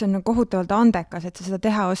 Minu meelest see on kohutavalt andekas, et sa seda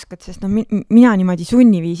teha oskad, sest mina niimoodi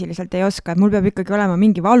sunniviisiliselt ei oska, et mul peab ikkagi olema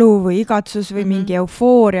mingi valu või igatsus või mingi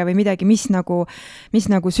eufooria või midagi, mis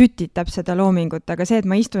nagu sütitab seda loomingut, aga see, et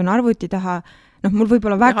ma istun arvuti taha, mul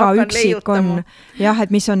võib-olla väga üksik on, jah, et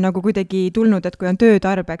mis on nagu kuidagi tulnud, et kui on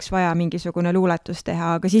töötarbeks vaja mingisugune luuletus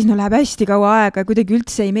teha, aga siis läheb hästi kaua aega ja kuidagi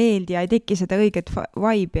üldse ei meeldi ja ei teki seda õiget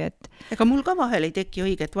vibe'i, et... Ega mul ka vahel ei teki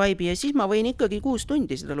õiget vibe'i ja siis ma võin ikkagi 6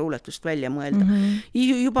 tundi seda luuletust välja mõelda.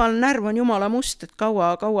 Juba närv on jumala must, et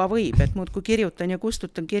kaua võib, et muud kui kirjutan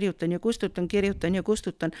ja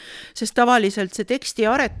kustutan, sest tavaliselt see teksti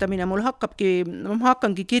aretamine mul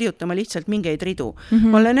hakkangi kirjutama lihtsalt mingeid ridu.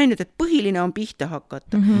 Ma olen näinud, et põhiline on pihta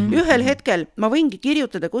hakata. Ühel hetkel ma võingi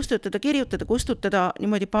kirjutada, kustutada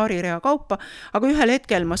niimoodi paari rea kaupa, aga ühel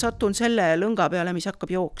hetkel ma satun selle lõnga peale, mis hakkab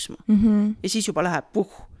jooksma. Ja siis juba läheb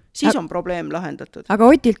Siis on probleem lahendatud. Aga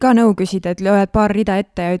Otilt ka nõu küsida, et loed paar rida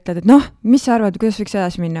ette ja ütled, et mis sa arvad, kuidas võiks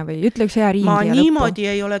edasi minna või ütle üks hea riim siia lõppu. Ma niimoodi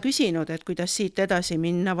ei ole küsinud, et kuidas siit edasi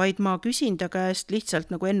minna, vaid ma küsin ta käest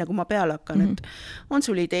lihtsalt nagu enne, kui ma peale hakkan, et on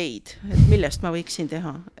sul ideid, et millest ma võiksin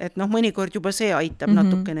teha. Et mõnikord juba see aitab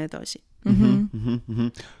natukene edasi.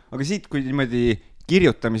 Aga siit, kui niimoodi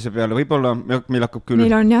kirjutamise peale, võib-olla meil hakkab küll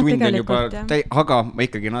tund juba, aga ma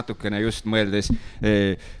ikkagi natukene just mõeldes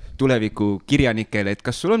tuleviku kirjanikele, et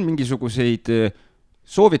kas sul on mingisuguseid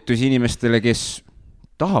soovitusi inimestele, kes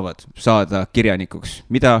tahavad saada kirjanikuks?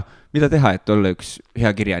 Mida teha, et olla üks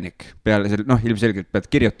hea kirjanik? Peale selle, ilmselgelt pead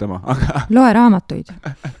kirjutama, aga... Loe raamatuid.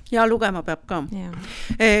 Ja lugema peab ka.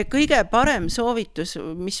 Kõige parem soovitus,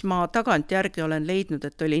 mis ma tagantjärgi olen leidnud,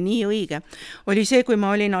 et oli nii õige, oli see, kui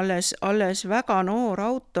ma olin alles väga noor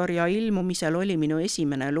autor ja ilmumisel oli minu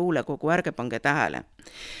esimene luulekogu Ärge pange tähele.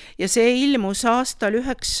 Ja see ilmus aastal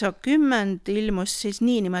 90, ilmus siis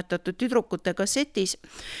niinimetatud tüdrukute kassetis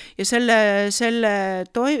ja selle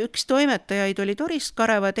üks toimetajaid oli Doris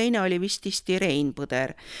Kareva, teine oli vististi Rein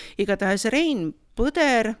Põder. Igatahes Rein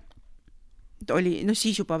Põder oli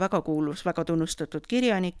siis juba väga kuulus, väga tunnustatud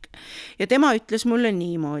kirjanik ja tema ütles mulle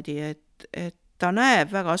niimoodi, et ta näeb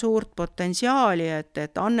väga suurt potentsiaali,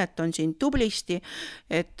 et Annet on siin tublisti,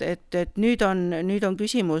 et nüüd on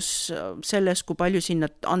küsimus selles, kui palju sinna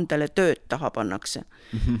andele tööd taha pannakse.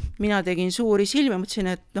 Mina tegin suuri silmi, mõtlesin,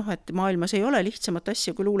 et maailmas ei ole lihtsamat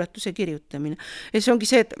asja kui luuletuse kirjutamine. Ja see ongi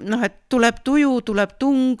see, et tuleb tuju, tuleb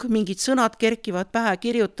tung, mingid sõnad kerkivad pähe,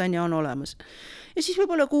 kirjutan ja on olemas. Ja siis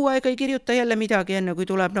võib-olla kuu aega ei kirjuta jälle midagi enne, kui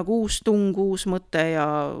tuleb nagu uus tung, uus mõte ja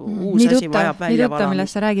uus asi vajab välja valamist.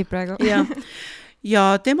 Millest sa räägid praegu. Ja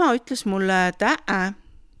tema ütles mulle, et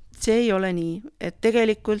see ei ole nii, et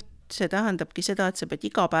tegelikult see tähendabki seda, et sa pead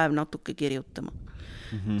iga päev natuke kirjutama.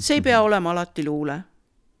 See ei pea olema alati luule.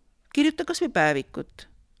 Kirjuta kas või päevikut,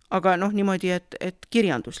 aga niimoodi, et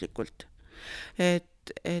kirjanduslikult.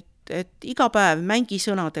 Et iga päev mängi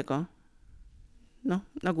sõnadega.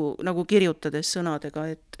 Nagu kirjutades sõnadega,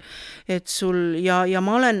 et sul ja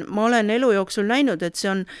ma olen elu jooksul näinud, et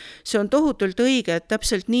see on tohutult õige, et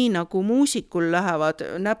täpselt nii nagu muusikul lähevad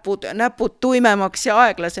näpud tuimemaks ja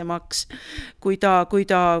aeglasemaks, kui ta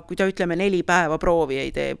ütleme 4 päeva proovi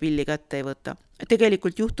ei tee, pilli kätte ei võta.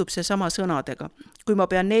 Tegelikult juhtub see sama sõnadega. Kui ma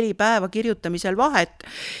pean 4 päeva kirjutamisel vahet,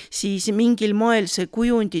 siis mingil moel see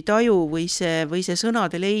kujundi taju või see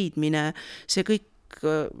sõnade leidmine, see kõik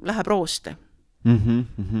läheb rooste.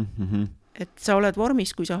 Et sa oled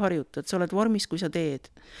vormis, kui sa harjutad, sa oled vormis, kui sa teed.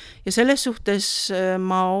 Ja selles suhtes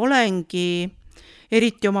ma olengi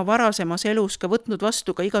eriti oma varasemas elus ka võtnud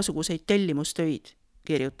vastu ka igasuguseid tellimustöid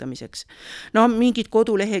kirjutamiseks. Mingid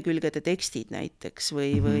kodulehekülgede tekstid näiteks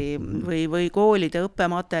või koolide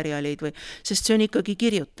õppematerjalid, sest see on ikkagi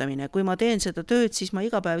kirjutamine. Kui ma teen seda tööd, siis ma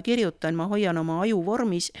iga päev kirjutan, ma hoian oma aju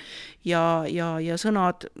vormis ja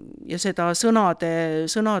sõnad ja seda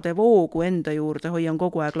sõnade voogu enda juurde hoian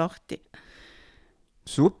kogu aeg lahti.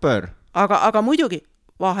 Super! Aga muidugi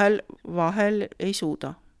vahel ei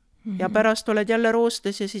suuda. Ja pärast oled jälle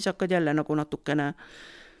roostes ja siis hakkad jälle nagu natukene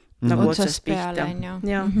nagu otsast pihta.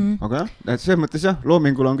 Aga jah, selles mõttes jah,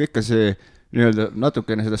 loomingul on ka ikka see nii-öelda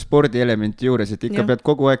natukene seda spordielementi juures, et ikka pead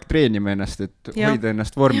kogu aeg treenima ennast, et hoida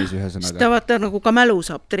ennast vormis ühesõnaga. Ta vaata nagu ka mälu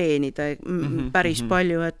saab treenida päris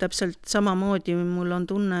palju, et täpselt samamoodi mul on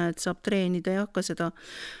tunne, et saab treenida ja ka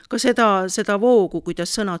seda voogu,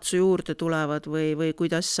 kuidas sõnad su juurde tulevad või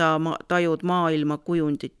kuidas sa tajud maailma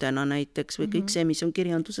kujunditena näiteks või kõik see, mis on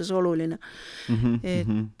kirjanduses oluline.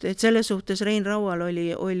 Et selle suhtes Rein Raual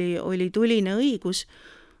oli tuline õigus.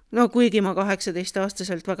 No kuigi ma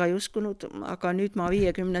 18-aastaselt väga ei uskunud, aga nüüd ma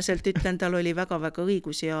 50-selt ütlen, tal oli väga-väga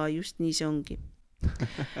õigus ja just nii see ongi.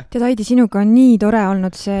 Tead, Heidi, sinuga on nii tore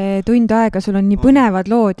olnud see tund aega, sul on nii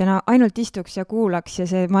põnevad lood ja ainult istuks ja kuulaks ja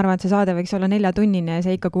see, ma arvan, et see saade võiks olla 4-tunnine ja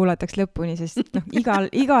see ikka kuulataks lõpuni, sest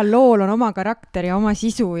igal lool on oma karakter ja oma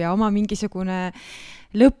sisu ja oma mingisugune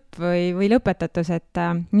lõpp või lõpetatus, et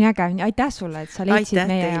nii äge. Aitäh sulle, et sa leidsid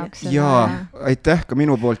meie jaoks. Jaa, aitäh ka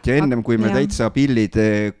minu poolt ja ennem kui me täitsa pillid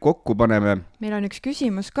kokku paneme. Meil on üks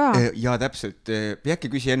küsimus ka. Jaa, täpselt.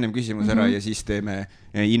 Äkki küsi ennem küsimus ära ja siis teeme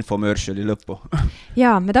infomerciali lõppu.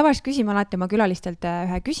 Jaa, me tavaliselt küsime alati oma külalistelt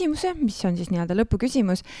ühe küsimuse, mis on siis nii-öelda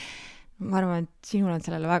lõpuküsimus. Ma arvan, et sinul on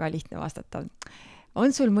sellele väga lihtne vastata.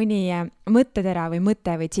 On sul mõni mõttetera või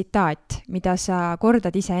mõte või tsitaat, mida sa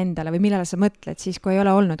kordad ise endale või millele sa mõtled siis, kui ei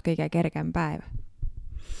ole olnud kõige kergem päev?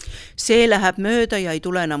 See läheb mööda ja ei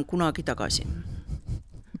tule enam kunagi tagasi.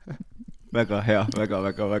 Väga hea,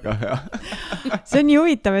 väga hea. See on nii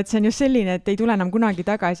huvitav, et see on just selline, et ei tule enam kunagi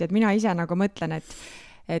tagasi, et mina ise nagu mõtlen,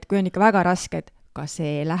 et kui on ikka väga raske, et ka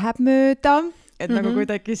see läheb mööda, et nagu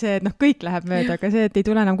kuidagi see, et kõik läheb mööda, aga see, et ei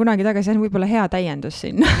tule enam kunagi tagasi, see on võib-olla hea täiendus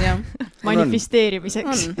sinna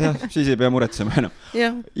manifesteerimiseks. Jah, siis ei pea muretsema enam.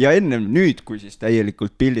 Ja ennem nüüd, kui siis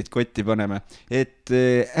täielikult pildid kotti paneme, et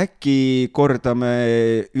äkki kordame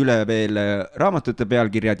üle veel raamatute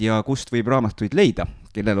pealkirjad ja kust võib raamatuid leida,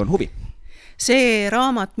 kellel on huvi? See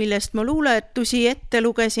raamat, millest ma luuletusi ette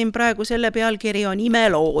lugesin praegu, selle pealkiri on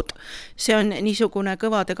Imelood. See on niisugune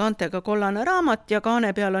kõvade kaantega kollane raamat ja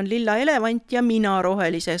kaane peal on lilla elevant ja mina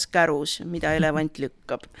rohelises kärus, mida elevant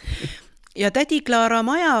lükkab. Ja tädi Klaara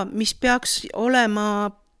maja, mis peaks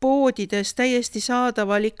olema poodides täiesti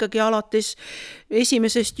saadaval ikkagi alates 1.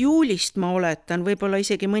 juulist, ma oletan, võib-olla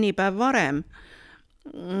isegi mõni päev varem.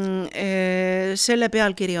 Selle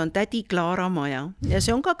pealkiri on Tädi Klaara maja ja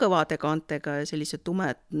see on ka kõvade kaantega ja sellised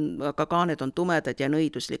aga kaaned on tumedad ja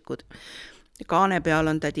nõiduslikud. Kaane peal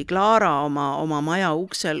on tädi Klaara oma maja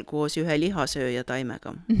uksel koos ühe lihasööja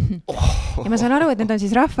taimega. Ja ma saan aru, et need on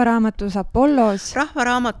siis Rahvaraamatus Apollos.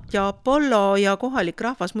 Rahvaraamat ja Apollo ja kohalik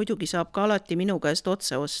rahvas muidugi saab ka alati minu käest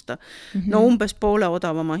otse osta. No umbes poole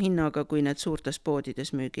odavama hinnaga, kui need suurtes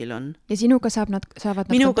poodides müügil on. Ja sinuga saavad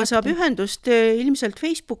nad minuga saab ühendust ilmselt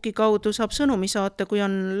Facebooki kaudu, saab sõnumi saata, kui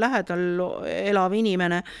on lähedal elav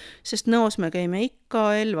inimene, sest Nõos me käime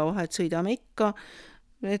ikka, Elva vahet sõidame ikka,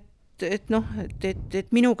 et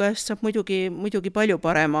minu käest saab muidugi palju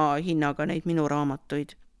parema hinnaga neid minu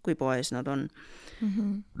raamatuid, kui poes nad on.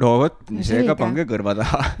 No vot, seega pange kõrva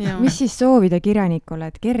taha. Mis siis soovida kirjanikule,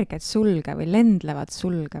 et kerged sulge või lendlevad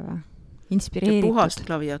sulge või? Inspireeritud? Puhast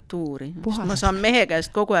klaviatuuri. Ma saan mehe käest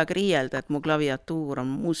kogu aeg riielda, et mu klaviatuur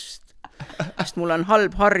on must. Sest mul on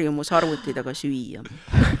halb harjumus arvutidega süüa.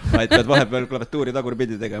 Et pead vahepeal klaviatuuri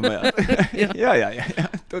tagurpidi tegema ja.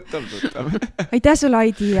 Tuttav. Aitäh sulle,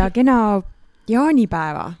 Heidi, ja kena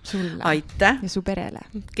jaanipäeva sulle. Aitäh. Ja su perele.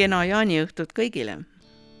 Kena jaaniõhtut kõigile.